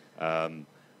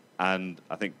 And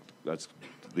I think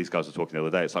these guys were talking the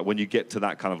other day, it's like when you get to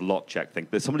that kind of lot check thing,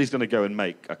 that somebody's going to go and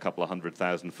make a couple of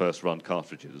 100,000 first-run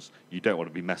cartridges, you don't want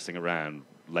to be messing around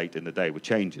late in the day with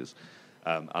changes.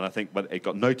 And I think when it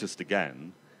got noticed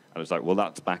again, and it was like, well,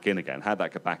 that's back in again. How'd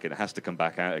that get back in? It has to come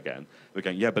back out again. We're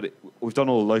going, yeah, but we've done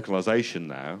all the localization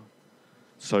now.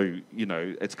 So,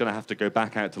 it's going to have to go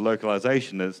back out to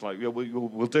localization. And it's like, yeah,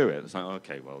 we'll do it. It's like,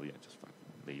 okay, well, yeah, just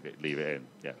leave it in.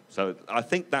 Yeah. So I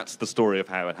think that's the story of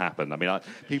how it happened. I mean,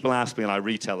 people ask me and I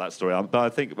retell that story, but I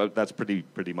think that's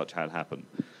pretty much how it happened.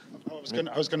 I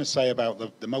was going to say about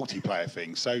the multiplayer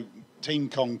thing. So Team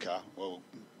Conquer, well,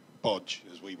 Bodge,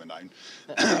 as we were known,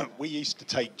 we used to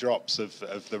take drops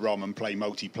of the ROM and play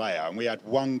multiplayer. And we had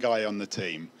one guy on the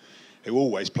team who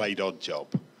always played Odd Job.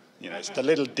 It's the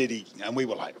little ditty, and we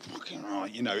were like, fucking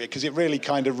right, because it really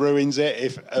kind of ruins it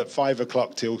if at 5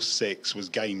 o'clock till 6 was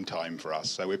game time for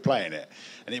us. So we're playing it,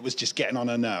 and it was just getting on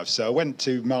our nerves. So I went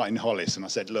to Martin Hollis and I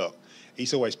said, look,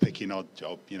 he's always picking Odd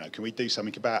Job, can we do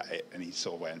something about it? And he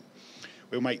sort of went,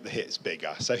 we'll make the hits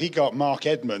bigger. So he got Mark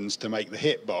Edmonds to make the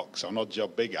hitbox on Odd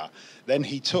Job bigger. Then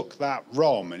he took that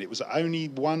ROM, and it was only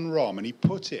one ROM, and he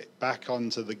put it back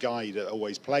onto the guy that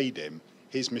always played him,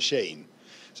 his machine.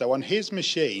 So on his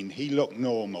machine, he looked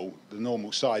normal, the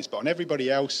normal size, but on everybody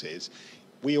else's,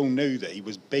 we all knew that he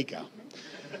was bigger.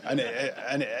 And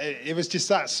it was just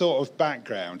that sort of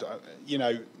background.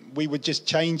 We would just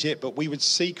change it, but we would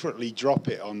secretly drop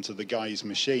it onto the guy's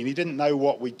machine. He didn't know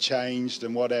what we'd changed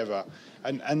and whatever.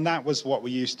 And that was what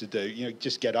we used to do,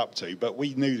 just get up to. But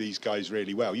we knew these guys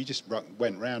really well. You just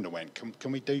went round and went,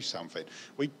 can we do something?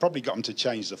 We probably got them to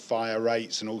change the fire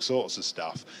rates and all sorts of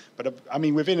stuff. But, I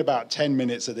mean, within about 10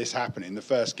 minutes of this happening, the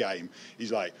first game,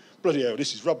 he's like, bloody hell,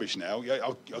 this is rubbish now.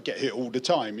 I'll get hit all the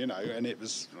time, And it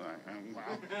was,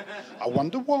 I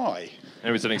wonder why.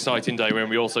 It was an exciting day when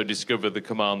we also discovered the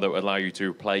command that would allow you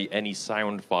to play any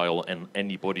sound file on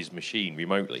anybody's machine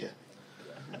remotely. Yeah.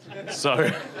 So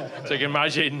you can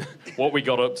imagine what we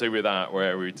got up to with that,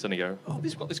 where we'd suddenly go, oh,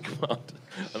 we've got this command.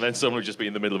 And then someone would just be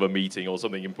in the middle of a meeting or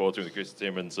something important with Chris and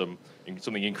Tim, and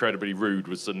something incredibly rude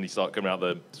would suddenly start coming out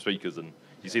the speakers, and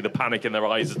you see the panic in their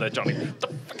eyes as they're trying to,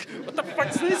 what the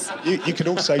fuck's this? You could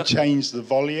also change the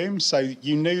volume, so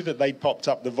you knew that they'd popped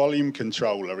up the volume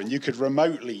controller, and you could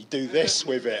remotely do this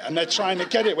with it, and they're trying to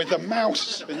get it with the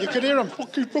mouse, and you could hear them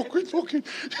fucking.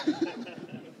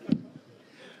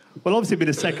 Well, obviously, being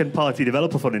a second-party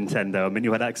developer for Nintendo, I mean,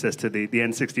 you had access to the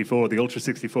N64, the Ultra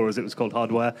 64, as it was called,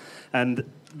 hardware, and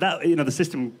that, you know, the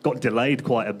system got delayed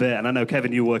quite a bit. And I know,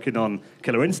 Kevin, you were working on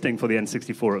Killer Instinct for the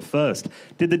N64 at first.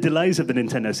 Did the delays of the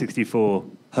Nintendo 64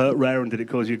 hurt Rare, and did it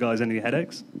cause you guys any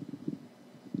headaches?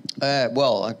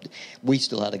 We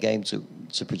still had a game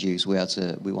to produce. We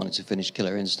wanted to finish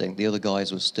Killer Instinct. The other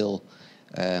guys were still.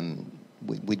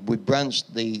 We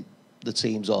branched the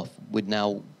teams off. We'd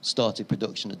now started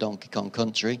production of Donkey Kong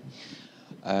Country,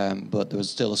 but there was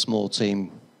still a small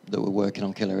team that were working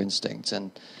on Killer Instinct,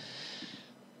 and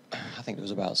I think there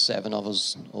was about 7 of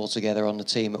us altogether on the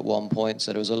team at one point.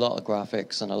 So there was a lot of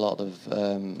graphics and a lot of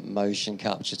motion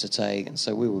capture to take, and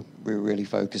so we were really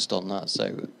focused on that.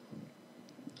 So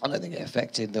I don't think it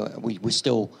affected. We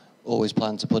still always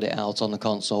planned to put it out on the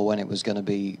console when it was going to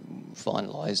be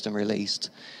finalised and released,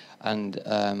 and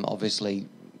obviously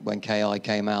when KI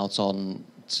came out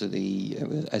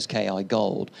as KI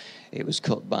Gold, it was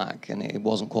cut back, and it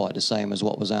wasn't quite the same as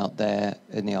what was out there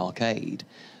in the arcade.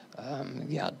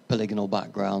 You had polygonal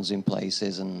backgrounds in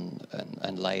places and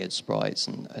layered sprites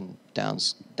and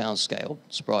downscaled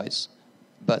sprites.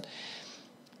 But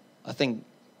I think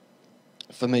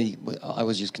for me, I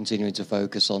was just continuing to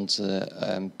focus on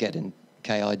to getting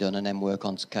KI done and then work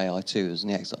on to KI2 as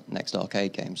the next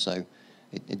arcade game. So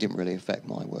it didn't really affect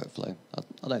my workflow.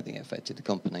 I don't think it affected the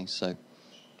company. So,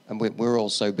 and we're all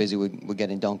so busy we're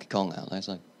getting Donkey Kong out there.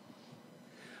 So.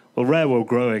 Well, Rare were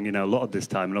growing, you know, a lot at this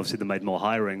time, and obviously they made more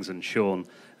hirings. And Sean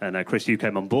and Chris, you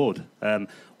came on board.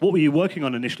 What were you working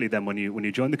on initially then when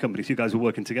you joined the company? So you guys were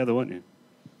working together, weren't you?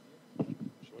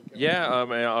 Yeah,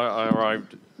 I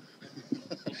arrived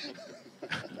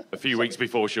a few weeks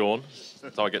before Sean,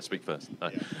 so I get to speak first. No.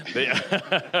 With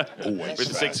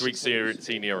the 6-week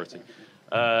seniority.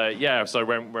 So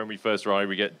when we first arrive,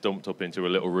 we get dumped up into a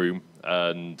little room,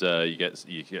 and you get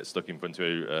stuck in front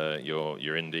of your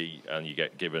indie, and you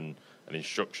get given an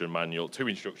instruction manual, 2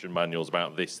 instruction manuals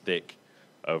about this thick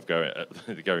of going,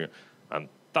 and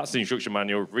that's the instruction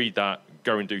manual. Read that,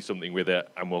 go and do something with it,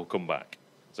 and we'll come back.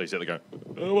 So you sit there going,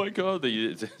 oh my god!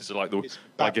 It's like it's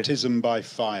baptism by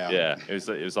fire. Yeah, it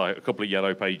was like a couple of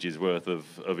yellow pages worth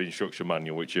of instruction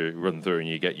manual, which you run through, and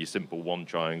you get your simple one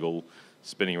triangle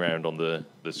spinning around on the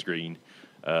screen.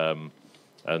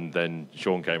 And then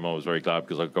Sean came on. I was very glad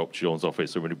because I got up to Sean's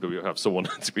office, and we have someone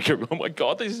to be going, oh my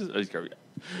god, this is going.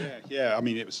 Yeah. I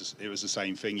mean, it was the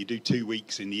same thing. You do 2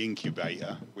 weeks in the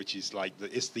incubator, which is like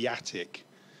it's the attic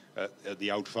at the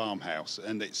old farmhouse,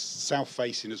 and it's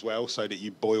south-facing as well, so that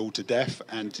you boil to death,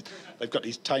 and they've got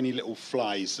these tiny little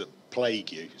flies that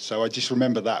plague you. So I just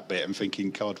remember that bit and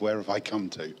thinking, God, where have I come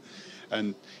to?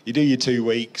 And you do your 2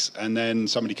 weeks, and then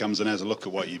somebody comes and has a look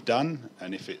at what you've done,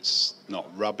 and if it's not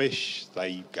rubbish,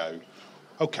 they go,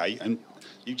 okay, and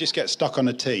you just get stuck on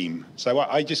a team. So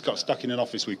I just got stuck in an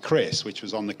office with Chris, which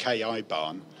was on the KI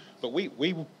barn. But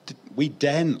we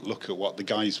daren't look at what the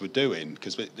guys were doing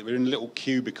because we were in little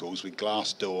cubicles with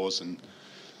glass doors,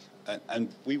 and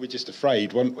we were just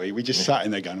afraid, weren't we? We just sat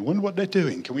in there going, I wonder what they're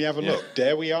doing. Can we have a look?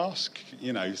 Dare we ask?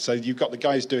 You know, so you've got the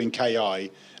guys doing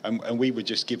KI, and we were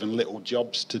just given little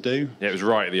jobs to do. Yeah, it was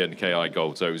right at the end of KI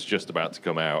Gold, so it was just about to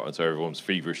come out, and so everyone's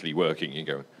feverishly working and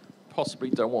going, possibly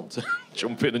don't want to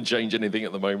jump in and change anything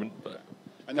at the moment, but...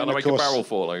 And then, make a barrel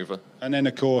fall over. And then,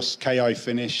 of course, KI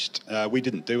finished. We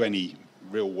didn't do any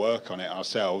real work on it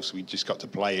ourselves. We just got to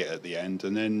play it at the end.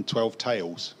 And then 12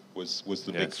 Tales was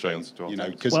the big thing, you know,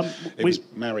 because it was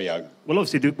Mario. Well,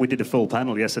 obviously, we did a full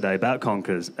panel yesterday about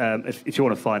Conkers. If you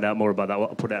want to find out more about that, I'll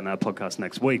put it on our podcast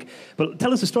next week. But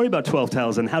tell us a story about 12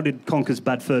 Tales, and how did Conkers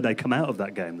Bad Fur Day come out of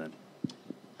that game, then?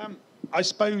 I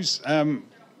suppose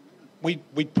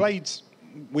we'd played...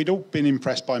 We'd all been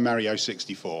impressed by Mario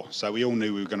 64, so we all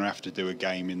knew we were going to have to do a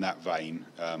game in that vein.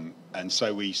 And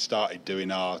so we started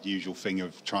doing our usual thing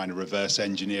of trying to reverse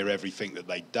engineer everything that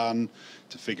they'd done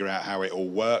to figure out how it all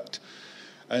worked.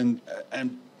 And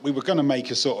we were going to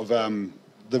make a sort of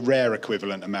the Rare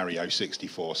equivalent of Mario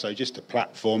 64, so just a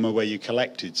platformer where you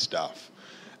collected stuff.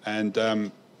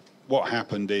 And what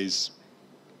happened is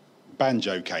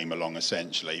Banjo came along,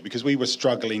 essentially, because we were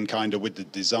struggling kind of with the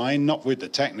design, not with the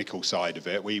technical side of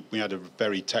it. We had a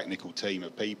very technical team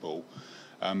of people,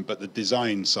 but the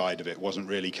design side of it wasn't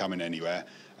really coming anywhere.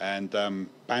 And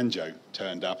Banjo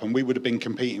turned up, and we would have been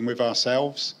competing with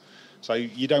ourselves. So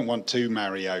you don't want two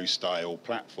Mario-style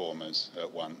platformers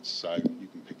at once. So you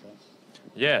can pick up.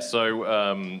 Yeah,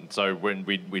 so when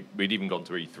we'd even gone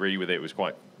to E3 with it, it was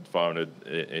quite far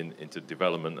into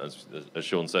development. As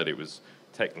Sean said, it was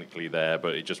technically there,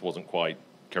 but it just wasn't quite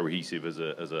cohesive as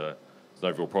an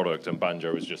overall product. And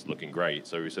Banjo was just looking great,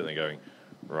 so we were sitting there going,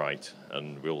 right.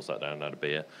 And we all sat down and had a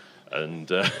beer, and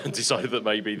decided that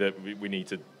maybe that we need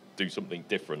to do something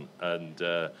different. And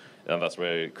that's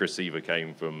where Chris Seaver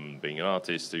came from, being an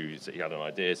artist who he had an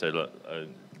idea. So look,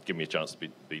 give me a chance to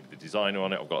be the designer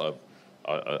on it. I've got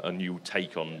a new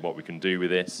take on what we can do with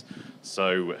this.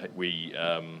 So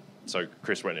so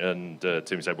Chris went and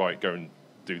Tim said, right, go and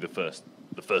do the first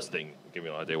thing. Give me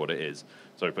an idea what it is.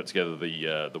 So we put together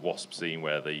the wasp scene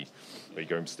where you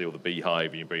go and steal the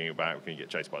beehive and you bring it back and you get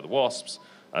chased by the wasps.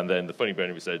 And then the funny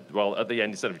bit, we said, well, at the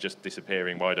end, instead of just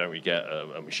disappearing, why don't we get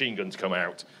a machine gun to come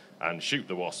out and shoot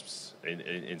the wasps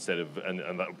instead of, and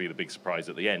that would be the big surprise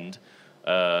at the end.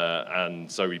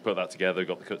 And so we put that together,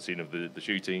 got the cutscene of the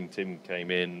shooting. Tim came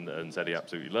in and said he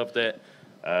absolutely loved it.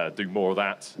 Do more of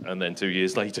that, and then 2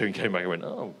 years later he came back and went,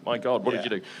 "Oh my God, what did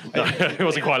you do?" No, it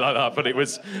wasn't quite like that, but it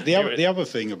was. The other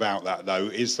thing about that though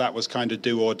is that was kind of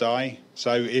do or die.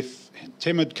 So if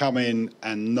Tim had come in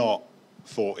and not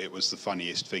thought it was the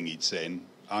funniest thing he'd seen,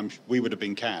 we would have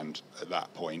been canned at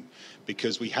that point,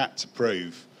 because we had to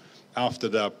prove after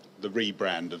the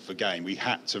rebrand of the game, we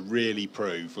had to really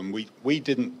prove, and we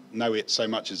didn't know it so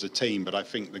much as a team, but I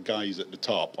think the guys at the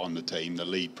top on the team, the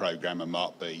lead programmer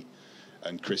Mark B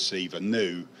and Chris Seaver,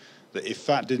 knew that if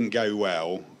that didn't go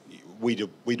well, we'd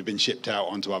have been shipped out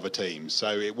onto other teams.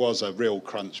 So it was a real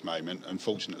crunch moment.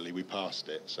 Unfortunately, we passed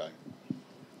it. So,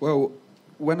 well,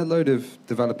 when a load of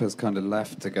developers kind of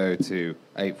left to go to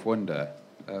Eighth Wonder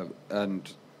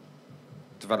and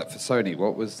develop for Sony,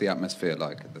 what was the atmosphere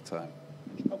like at the time?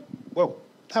 Well,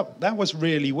 that was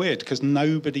really weird, because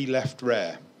nobody left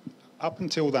Rare. Up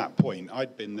until that point,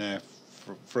 I'd been there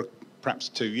for perhaps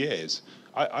 2 years.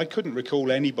 I couldn't recall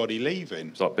anybody leaving.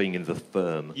 It's like being in the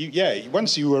firm.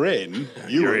 Once you were in,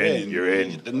 you're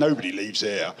in. Nobody leaves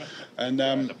here. And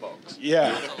and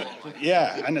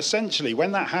essentially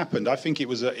when that happened, I think it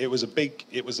was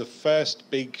the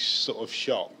first big sort of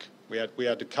shock. We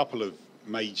had a couple of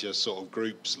major sort of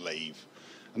groups leave,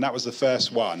 and that was the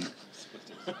first one.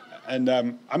 And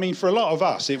I mean, for a lot of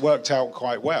us, it worked out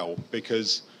quite well,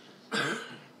 because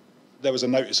there was a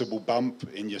noticeable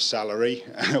bump in your salary,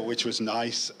 which was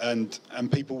nice, and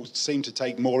people seemed to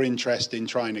take more interest in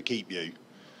trying to keep you.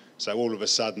 So all of a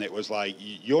sudden it was like,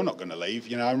 you're not going to leave.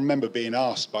 You know, I remember being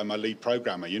asked by my lead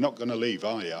programmer, "You're not going to leave,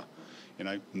 are you?" You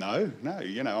know, no,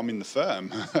 you know, I'm in the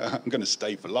firm. I'm going to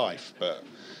stay for life. But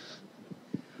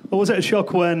well, was it a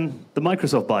shock when the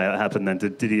Microsoft buyout happened then?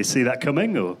 Did you see that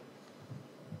coming, or?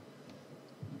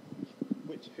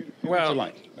 Who would you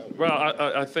like? Well,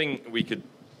 I think we could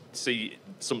see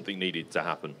something needed to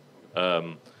happen.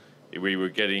 We were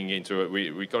getting into it.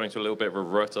 We got into a little bit of a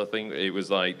rut. I think it was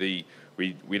like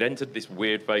we'd entered this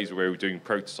weird phase where we were doing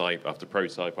prototype after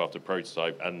prototype after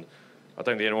prototype, and I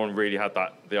don't think anyone really had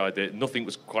the idea. Nothing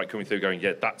was quite coming through. Going,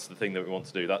 yeah, that's the thing that we want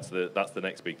to do. That's the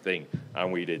next big thing.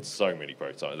 And we did so many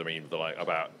prototypes. I mean, like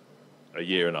about a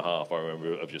year and a half, I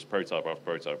remember, of just prototype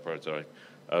after prototype,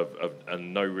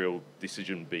 and no real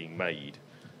decision being made,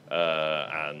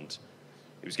 and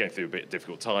it was going through a bit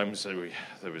difficult times, so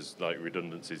there was like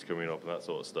redundancies coming up and that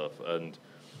sort of stuff. And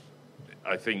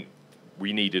I think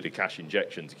we needed a cash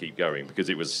injection to keep going, because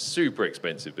it was super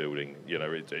expensive building. You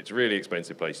know, it's a really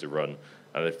expensive place to run,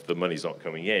 and if the money's not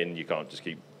coming in, you can't just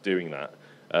keep doing that.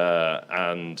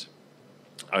 And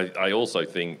I also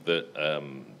think that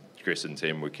Chris and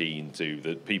Tim were keen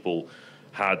that people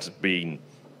had been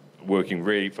working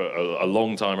really for a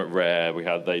long time at Rare.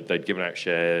 They'd given out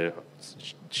shares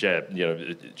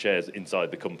inside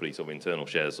the company, sort of internal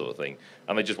shares sort of thing,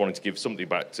 and they just wanted to give something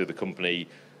back to the company,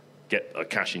 get a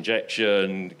cash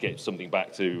injection, get something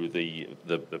back to the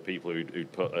people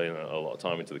who'd put in a lot of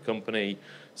time into the company.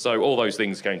 So all those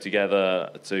things came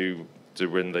together to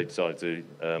when they decided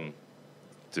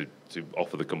to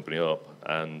offer the company up,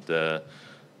 and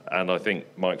I think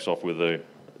Microsoft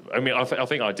I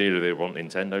think ideally they want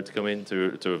Nintendo to come in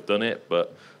to have done it,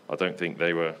 but I don't think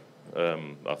they were.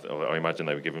 I imagine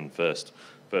they were given first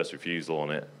refusal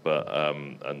on it, but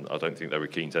and I don't think they were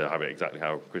keen to have it exactly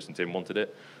how Chris and Tim wanted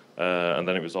it. And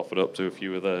then it was offered up to a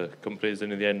few other companies,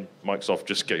 and in the end, Microsoft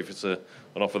just gave us an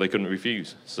offer they couldn't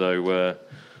refuse. So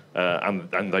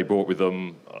and they brought with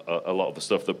them a lot of the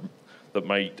stuff that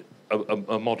made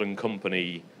a modern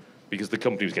company because the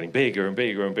company was getting bigger and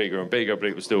bigger and bigger and bigger, but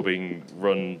it was still being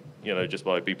run, just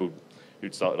by people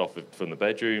who'd started off from the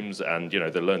bedrooms, and, they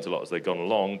learned a lot as they'd gone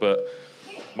along, but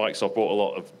Microsoft brought a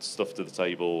lot of stuff to the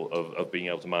table of being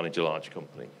able to manage a large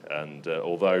company. And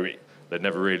although they'd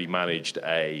never really managed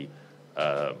a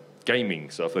gaming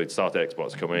stuff, they'd started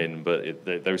Xbox come in, but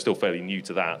they were still fairly new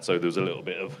to that, so there was a little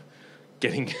bit of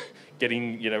getting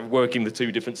working the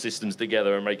two different systems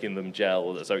together and making them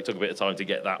gel. So it took a bit of time to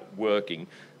get that working,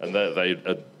 and they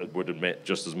would admit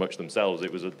just as much themselves.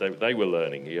 It was they were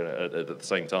learning, at the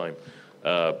same time.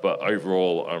 But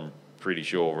overall, I'm pretty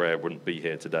sure Rare wouldn't be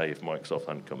here today if Microsoft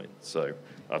hadn't come in. So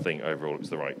I think overall it was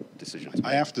the right decision.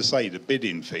 I have to say the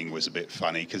bidding thing was a bit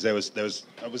funny because there was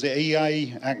it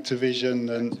EA, Activision,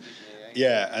 and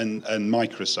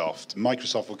Microsoft.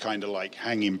 Microsoft were kind of like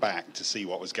hanging back to see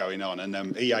what was going on,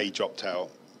 and EA dropped out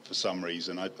for some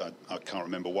reason. I can't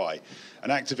remember why.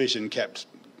 And Activision kept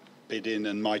bidding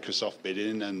and Microsoft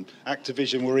bidding, and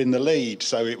Activision were in the lead,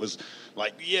 so it was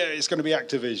like, yeah, it's going to be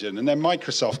Activision. And then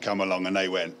Microsoft come along and they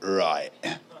went, right,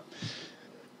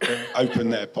 open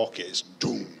their pockets,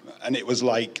 doom. And it was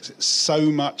like so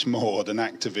much more than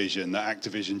Activision that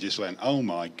Activision just went, oh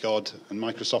my God, and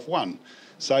Microsoft won.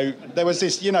 So there was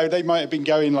this, they might have been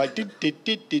going like,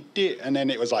 did, and then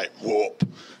it was like, whoop,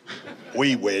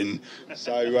 we win.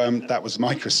 So that was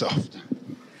Microsoft.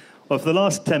 Well, for the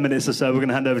last 10 minutes or so, we're going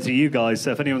to hand over to you guys.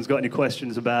 So if anyone's got any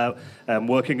questions about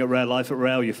working at Rare, life at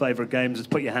Rare, your favourite games, just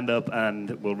put your hand up and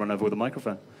we'll run over with a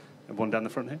microphone. One down the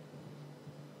front here.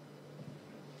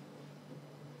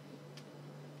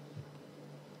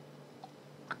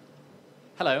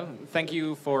 Hello. Thank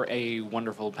you for a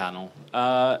wonderful panel.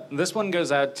 This one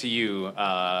goes out to you,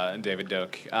 David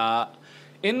Doak.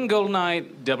 In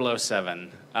GoldenEye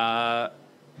 007,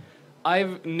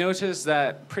 I've noticed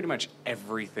that pretty much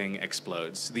everything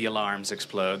explodes. The alarms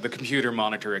explode, the computer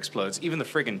monitor explodes, even the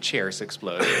friggin' chairs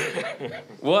explode.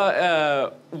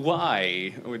 Why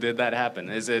did that happen?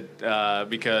 Is it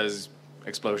because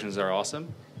explosions are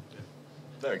awesome?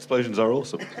 No, explosions are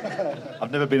awesome.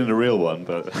 I've never been in a real one,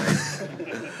 but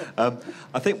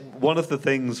I think one of the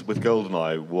things with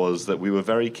GoldenEye was that we were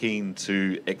very keen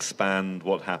to expand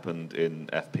what happened in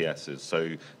FPSs.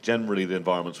 So generally, the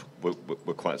environments were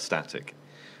quite static.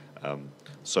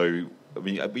 So I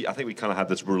think we kind of had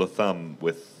this rule of thumb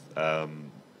with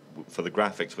for the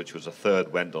graphics, which was a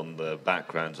third went on the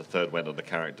backgrounds, a third went on the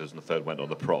characters, and a third went on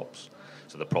the props.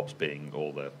 So the props being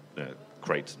all the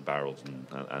crates and barrels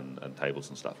and tables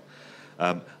and stuff.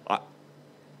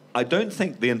 I don't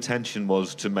think the intention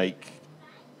was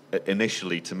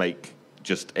initially to make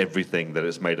just everything that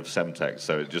is made of Semtex,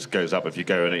 so it just goes up if you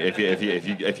go and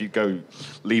if you go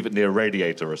leave it near a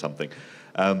radiator or something.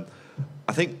 I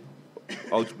think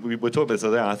we were talking about this the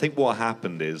other day. I think what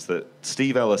happened is that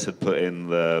Steve Ellis had put in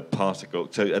the particle.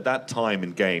 So at that time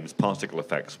in games, particle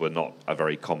effects were not a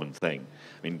very common thing.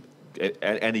 I mean,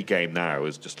 any game now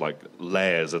is just like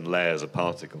layers and layers of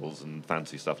particles and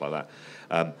fancy stuff like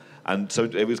that. And so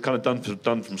it was kind of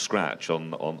done from scratch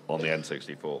on the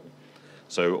N64.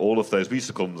 So all of those, we used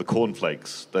to call them the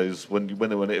cornflakes. Those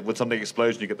when something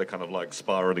explodes, you get the kind of like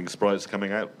spiraling sprites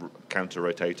coming out,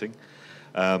 counter-rotating.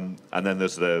 And then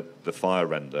there's the fire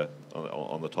render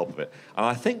on the top of it. And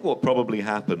I think what probably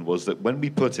happened was that when we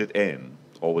put it in,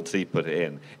 or would Steve put it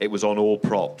in, it was on all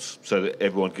props so that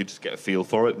everyone could just get a feel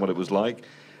for it and what it was like.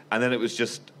 And then it was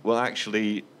just, well,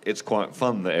 actually, it's quite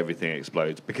fun that everything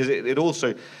explodes. Because it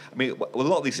also, I mean, a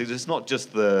lot of these things, it's not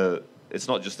just the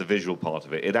visual part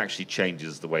of it. It actually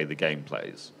changes the way the game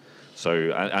plays. So,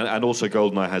 and also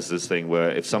GoldenEye has this thing where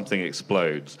if something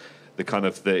explodes,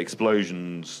 the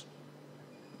explosions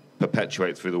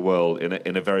perpetuate through the world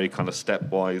in a very kind of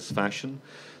stepwise fashion.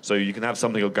 So you can have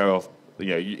something will go off.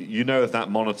 You know if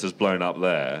that monitor's blown up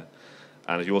there,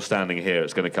 and if you're standing here,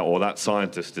 it's going to come, or that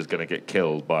scientist is going to get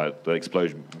killed by the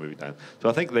explosion moving down. So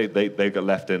I think they got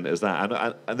left in as that.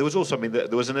 And there was also, there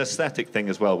was an aesthetic thing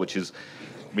as well, which is,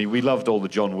 we loved all the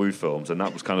John Woo films, and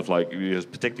that was kind of like,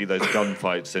 particularly those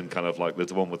gunfights in kind of like, there's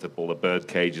the one with all the bird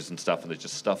cages and stuff, and there's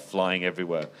just stuff flying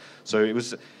everywhere. So it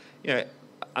was, and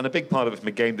a big part of it from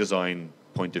a game design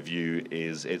point of view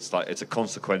is it's a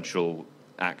consequential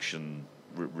action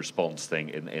response thing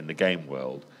in the game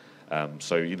world.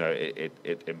 So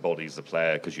it embodies the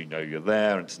player because you're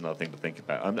there, and it's another thing to think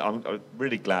about. I'm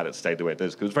really glad it stayed the way it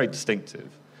does because it was very distinctive.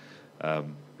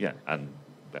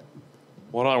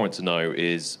 What I want to know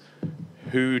is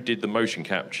who did the motion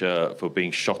capture for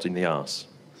being shot in the arse?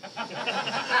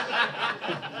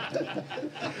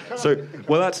 So,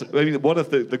 well, that's one of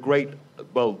the great,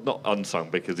 well, not unsung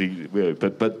because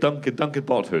but Duncan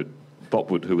Bothood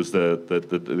Spotwood, who was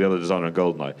the other designer on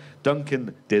GoldenEye.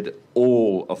 Duncan did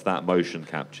all of that motion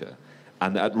capture,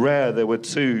 and at Rare there were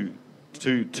two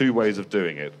ways of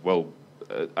doing it. Well,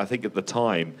 I think at the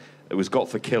time it was got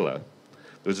for killer.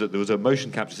 There was a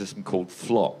motion capture system called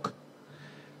Flock,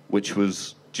 which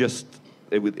was just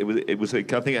it was I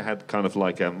think it had kind of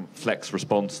like flex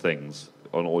response things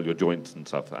on all your joints and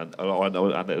stuff, and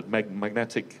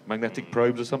magnetic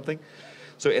probes or something.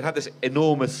 So it had this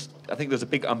enormous, I think there's a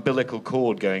big umbilical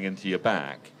cord going into your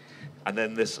back, and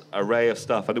then this array of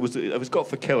stuff, and it was got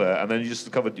for killer, and then you just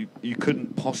discovered you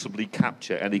couldn't possibly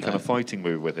capture any kind of fighting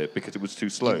move with it because it was too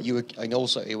slow. And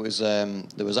also it was there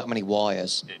was that many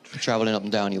wires travelling up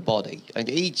and down your body, and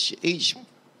each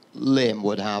limb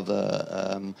would have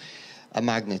a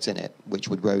magnet in it which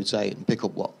would rotate and pick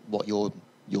up what your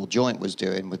joint was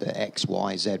doing with the X,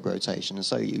 Y, Z rotation. And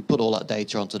so you put all that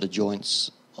data onto the joints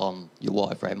on your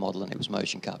wireframe model, and it was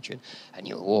motion captured. And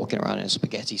you were walking around in a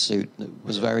spaghetti suit that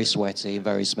was very sweaty and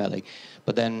very smelly.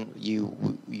 But then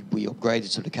we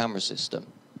upgraded to the camera system.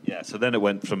 Yeah, so then it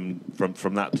went from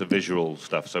that to visual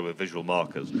stuff, so with visual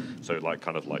markers, so like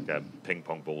ping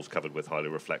pong balls covered with highly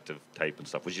reflective tape and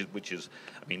stuff, which is,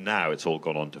 I mean, now it's all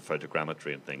gone on to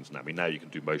photogrammetry and things. And I mean, now you can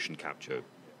do motion capture.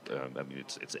 I mean,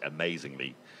 it's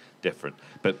amazingly different.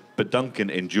 But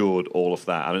Duncan endured all of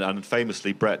that, and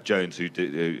famously Brett Jones, who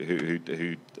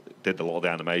did a lot of the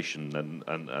animation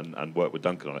and worked with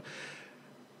Duncan on it.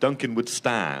 Duncan would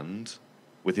stand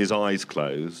with his eyes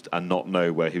closed and not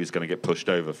know where he was going to get pushed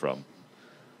over from.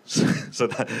 So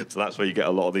that's where you get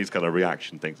a lot of these kind of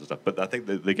reaction things and stuff. But I think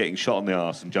they're getting shot on the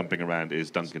arse and jumping around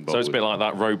is Duncan Boltwood. So it's a bit like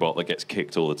that robot that gets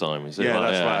kicked all the time. Is it? Yeah,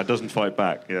 like, that's right. It doesn't fight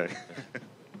back. Yeah.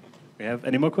 We have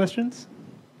any more questions?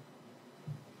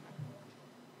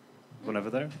 One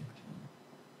over there.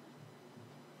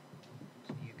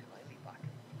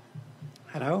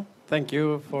 Hello. Thank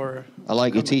you for... I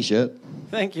like your T-shirt.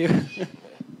 Thank you.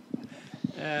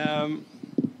 I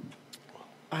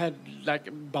had like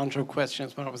a bunch of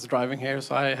questions when I was driving here,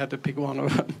 so I had to pick one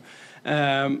of them.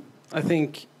 I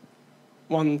think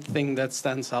one thing that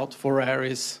stands out for Rare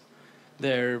is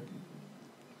their,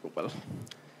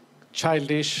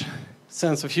 childish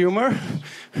sense of humor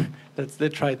that they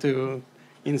try to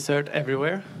insert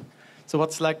everywhere. So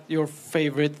what's like your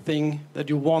favorite thing that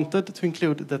you wanted to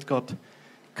include that got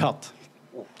cut?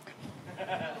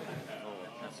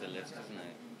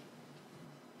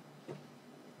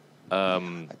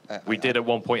 We did at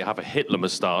one point have a Hitler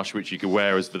moustache, which you could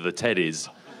wear as for the teddies.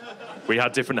 We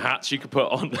had different hats you could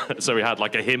put on. So we had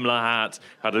like a Himmler hat,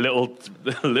 had a little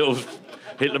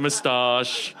Hitler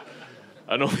moustache,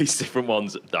 and all these different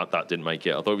ones. That didn't make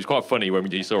it. I thought it was quite funny when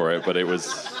we saw it, but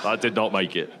that did not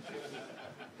make it.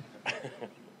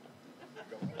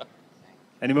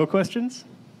 Any more questions?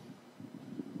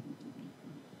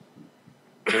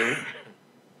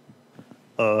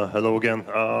 Hello again.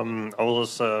 I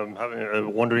was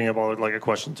wondering about like a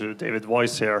question to David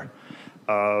Weiss here.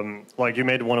 Like you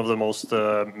made one of the most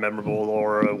memorable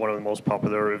or one of the most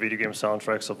popular video game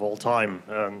soundtracks of all time,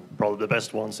 and probably the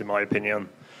best ones in my opinion.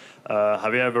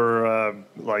 Have you ever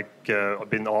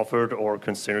been offered or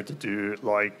considered to do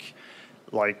like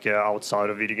outside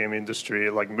of video game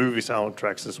industry, like movie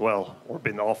soundtracks as well, or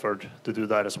been offered to do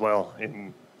that as well?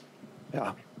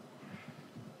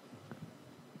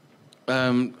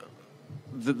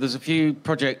 There's a few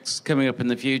projects coming up in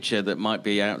the future that might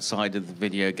be outside of the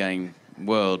video game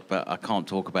world, but I can't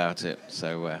talk about it,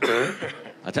 so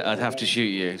I'd have to shoot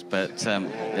you. But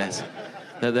yes,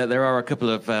 there are a couple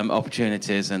of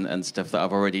opportunities and stuff that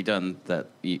I've already done that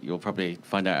you'll probably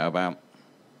find out about.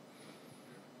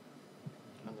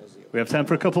 We have time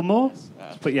for a couple more.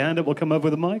 Just put your hand up, we'll come over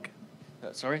with a mic.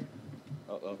 Sorry?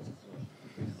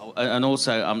 And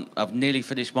also, I've nearly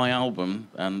finished my album,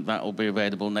 and that will be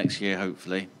available next year,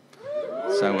 hopefully.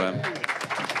 So,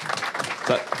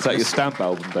 is that your stamp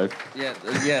album, Dave?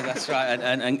 Yeah, that's right.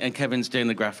 And Kevin's doing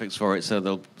the graphics for it, so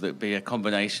there'll be a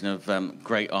combination of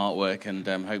great artwork and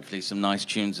hopefully some nice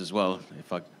tunes as well,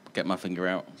 if I get my finger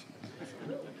out.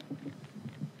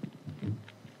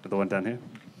 The one down here.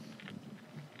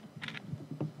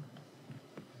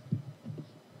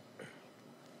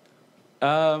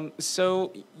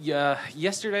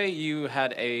 Yesterday you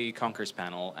had a Conkers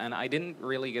panel, and I didn't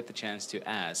really get the chance to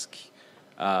ask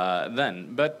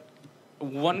then. But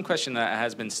one question that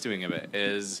has been stewing a bit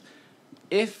is,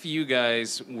 if you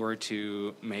guys were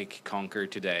to make Conker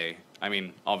today, I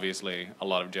mean, obviously a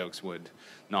lot of jokes would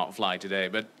not fly today,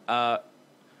 but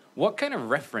what kind of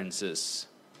references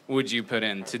would you put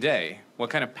in today? What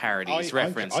kind of parodies,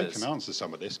 references? I can answer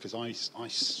some of this because I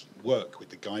work with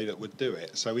the guy that would do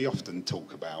it. So we often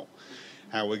talk about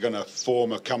how we're going to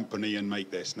form a company and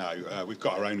make this. No, we've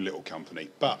got our own little company.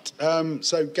 But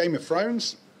so Game of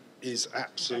Thrones is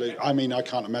absolute. I mean, I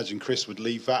can't imagine Chris would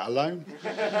leave that alone.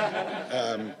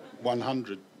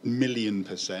 100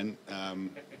 million%.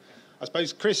 I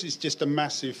suppose Chris is just a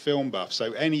massive film buff,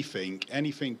 so anything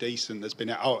decent that's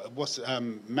been out. Oh, what's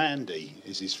Mandy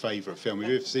is his favourite film. Have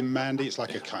you ever seen Mandy? It's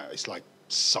like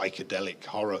psychedelic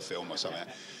horror film or something.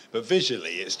 But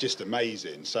visually, it's just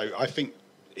amazing. So I think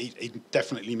he'd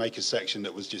definitely make a section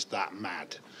that was just that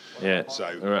mad. Yeah.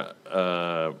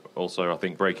 So also, I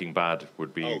think Breaking Bad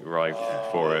would be ripe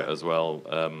for it as well.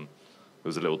 There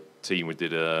was a little team who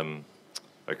did a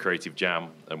creative jam,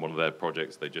 and one of their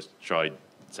projects they just tried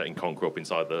setting Conquer up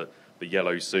inside the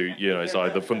yellow suit,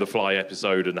 inside from the Fly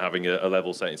episode, and having a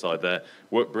level set inside there.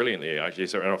 Worked brilliantly, actually.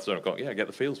 So I've got, get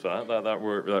the feels for that.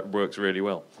 That works really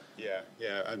well. Yeah.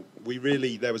 And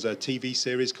there was a TV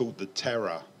series called The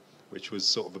Terror, which was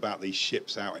sort of about these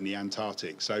ships out in the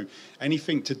Antarctic. So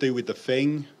anything to do with the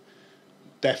Thing,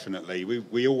 definitely.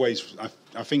 We always,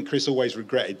 I think Chris always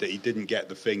regretted that he didn't get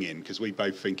the Thing in, because we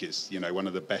both think it's, one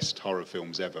of the best horror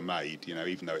films ever made,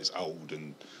 even though it's old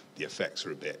and the effects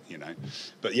are a bit,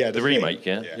 But yeah, the remake,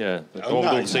 yeah. No,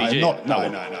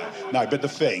 but the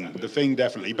Thing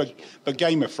definitely. But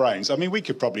Game of Thrones, I mean, we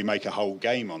could probably make a whole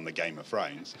game on the Game of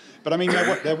Thrones. But I mean,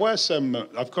 there were some.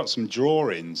 I've got some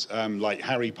drawings, like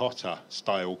Harry Potter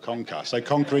style Conquer. So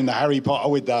conquering the Harry Potter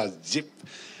with the zip.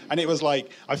 And it was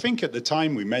like, I think at the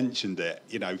time we mentioned it,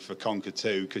 for Conquer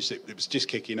 2, because it was just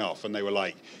kicking off, and they were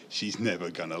like, she's never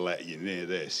going to let you near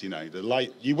this,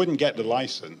 you wouldn't get the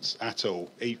license at all.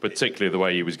 Particularly the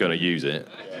way he was going to use it.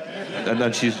 And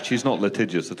then she's not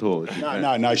litigious at all.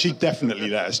 No, she definitely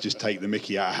let us just take the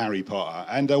mickey out of Harry Potter.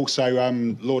 And also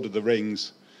Lord of the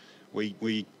Rings.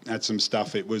 We had some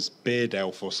stuff. It was Beard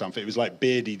Elf or something. It was like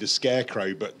Beardy the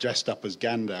Scarecrow, but dressed up as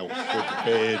Gandalf with the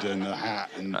beard and the hat.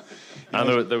 And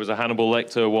there was a Hannibal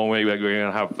Lecter one where we were going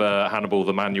to have Hannibal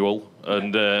the Manual,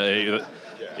 and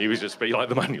he was just be like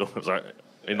the Manual. It was like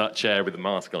in that chair with the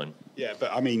mask on him. Yeah,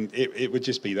 but I mean, it would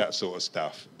just be that sort of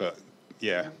stuff. But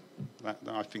yeah,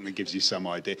 I think that gives you some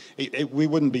idea. We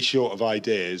wouldn't be short of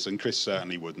ideas, and Chris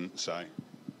certainly wouldn't. So.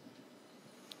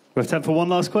 We have time for one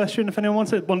last question, if anyone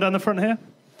wants it. One down the front here.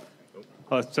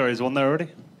 Oh, sorry, there's one there already?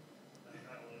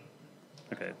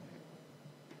 Okay.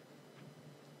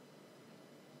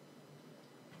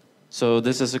 So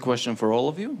this is a question for all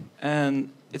of you,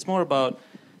 and it's more about,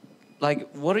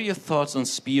 what are your thoughts on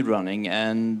speedrunning,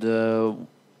 and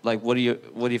what do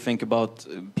you think about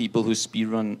people who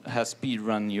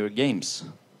speedrun your games?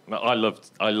 I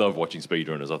love watching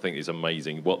speedrunners. I think it's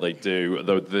amazing what they do.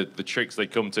 The tricks they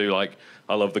come to,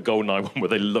 I love the GoldenEye one where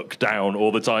they look down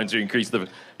all the time to increase the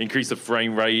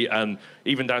frame rate, and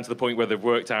even down to the point where they've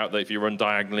worked out that if you run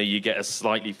diagonally, you get a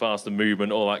slightly faster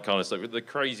movement, all that kind of stuff. The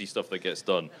crazy stuff that gets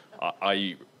done,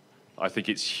 I think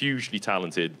it's hugely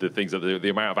talented. The things that the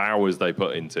amount of hours they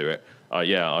put into it.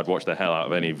 I'd watch the hell out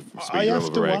of any speedrun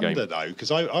of a rare game. I have to wonder, though,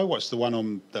 because I watched the one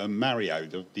on the Mario,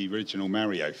 the original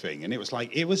Mario thing, and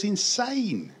it was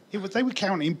insane. They were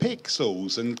counting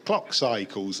pixels and clock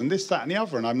cycles and this, that, and the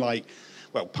other, and I'm like,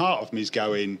 well, part of me is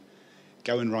going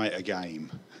write a game.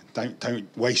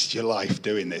 Don't waste your life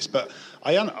doing this. But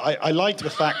I like the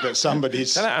fact that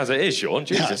somebody's... Tell it as it is, Sean.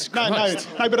 Jesus Christ.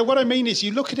 No, but what I mean is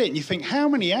you look at it and you think, how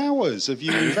many hours have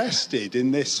you invested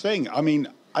in this thing? I mean,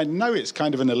 I know it's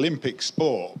kind of an Olympic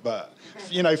sport, but,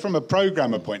 from a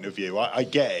programmer point of view, I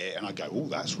get it, and I go, oh,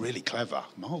 that's really clever.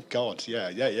 Oh, God,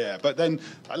 yeah. But then,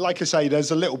 like I say,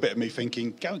 there's a little bit of me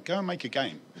thinking, go and make a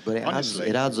game. But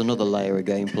it adds another layer of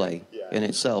gameplay in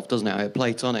itself, doesn't it? At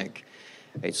Platonic,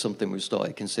 it's something we've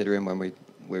started considering when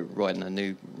we're writing a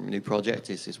new project.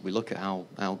 Is we look at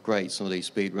how great some of these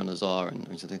speedrunners are, and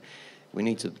we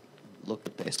need to look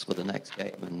at this for the next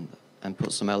game and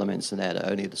put some elements in there that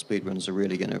only the speedrunners are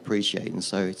really going to appreciate. And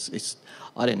so it's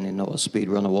I didn't even know what a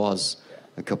speedrunner was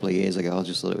a couple of years ago. I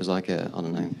just thought it was like I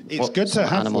don't know. It's good to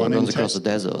have animal one that runs in across the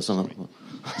desert or something.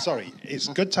 Sorry, it's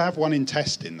good to have one in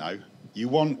testing, though. You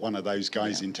want one of those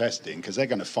guys in testing, because they're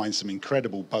going to find some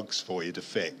incredible bugs for you to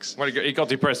fix. Well, it got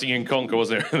depressing in Conquer,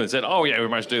 wasn't it? And they said, oh, yeah, we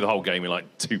managed to do the whole game in like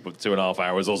 2.5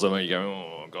 hours or something. You go,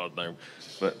 oh, God, no.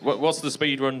 But what's the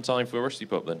speedrun time for Rusty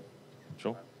Pup, then?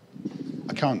 Sure.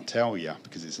 I can't tell you,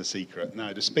 because it's a secret.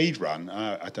 No, the speed run,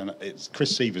 I don't know. It's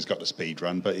Chris Seaver's got the speed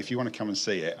run, but if you want to come and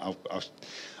see it,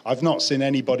 I've not seen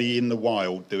anybody in the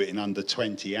wild do it in under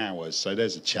 20 hours, so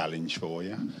there's a challenge for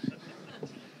you.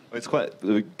 It's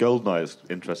GoldenEye is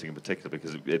interesting in particular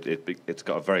because it's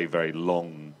got a very, very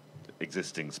long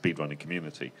existing speedrunning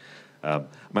community.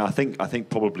 I think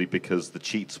probably because the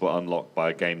cheats were unlocked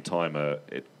by a game timer,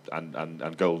 and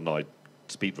GoldenEye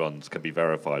speedruns can be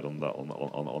verified on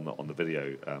the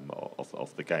video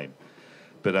of the game.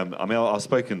 But I mean, I've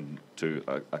spoken to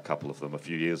a couple of them a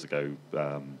few years ago.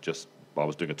 Just while I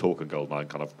was doing a talk on GoldenEye, and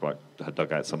kind of had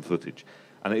dug out some footage,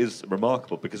 and it is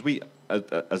remarkable because we,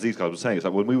 as these guys were saying, it's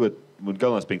like when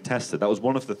GoldenEye was being tested, that was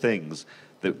one of the things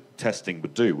that testing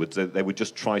would do. Would they would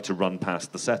just try to run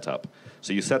past the setup.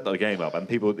 So you set the game up, and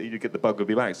you get the bug would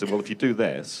be back. So well, if you do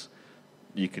this,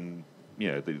 you can,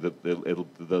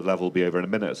 the level will be over in a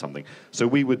minute or something. So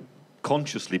we would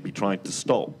consciously be trying to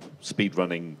stop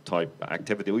speedrunning type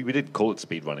activity. We didn't call it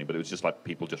speedrunning, but it was just like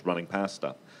people just running past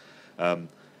stuff.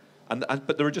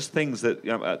 But there are just things that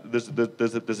there's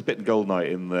a bit in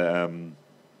GoldenEye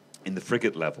in the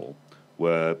frigate level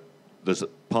where there's a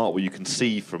part where you can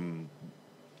see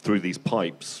through these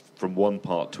pipes from one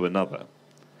part to another,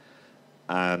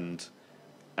 and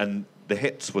the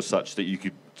hits were such that you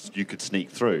could sneak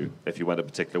through if you went a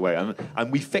particular way,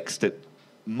 and we fixed it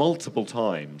multiple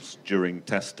times during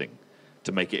testing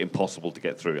to make it impossible to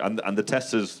get through, and the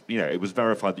testers, it was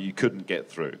verified that you couldn't get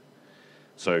through.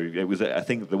 So it was, I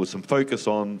think there was some focus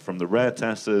from the Rare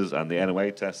testers and the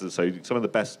NOA testers, so some of the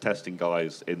best testing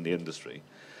guys in the industry.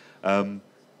 And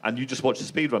you just watch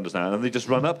the speedrunners now, and they just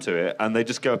run up to it, and they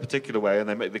just go a particular way, and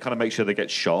they kind of make sure they get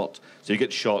shot. So you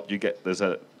get shot, there's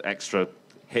an extra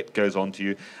hit goes onto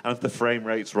you, and if the frame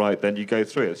rate's right, then you go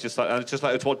through it. It's just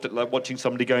like watching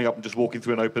somebody going up and just walking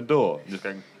through an open door, and just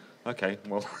going, okay,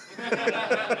 well.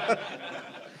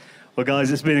 Well,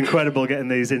 guys, it's been incredible getting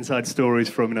these inside stories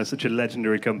from such a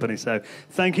legendary company. So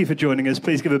thank you for joining us.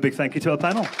 Please give a big thank you to our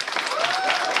panel.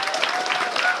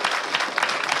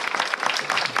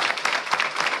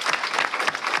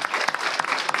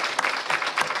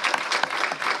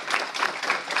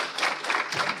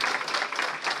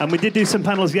 And we did do some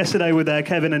panels yesterday with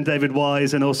Kevin and David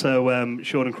Wise, and also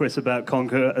Sean and Chris about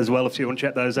Conquer as well. If you want to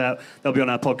check those out, they'll be on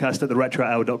our podcast at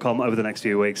theretrohour.com over the next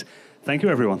few weeks. Thank you,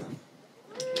 everyone.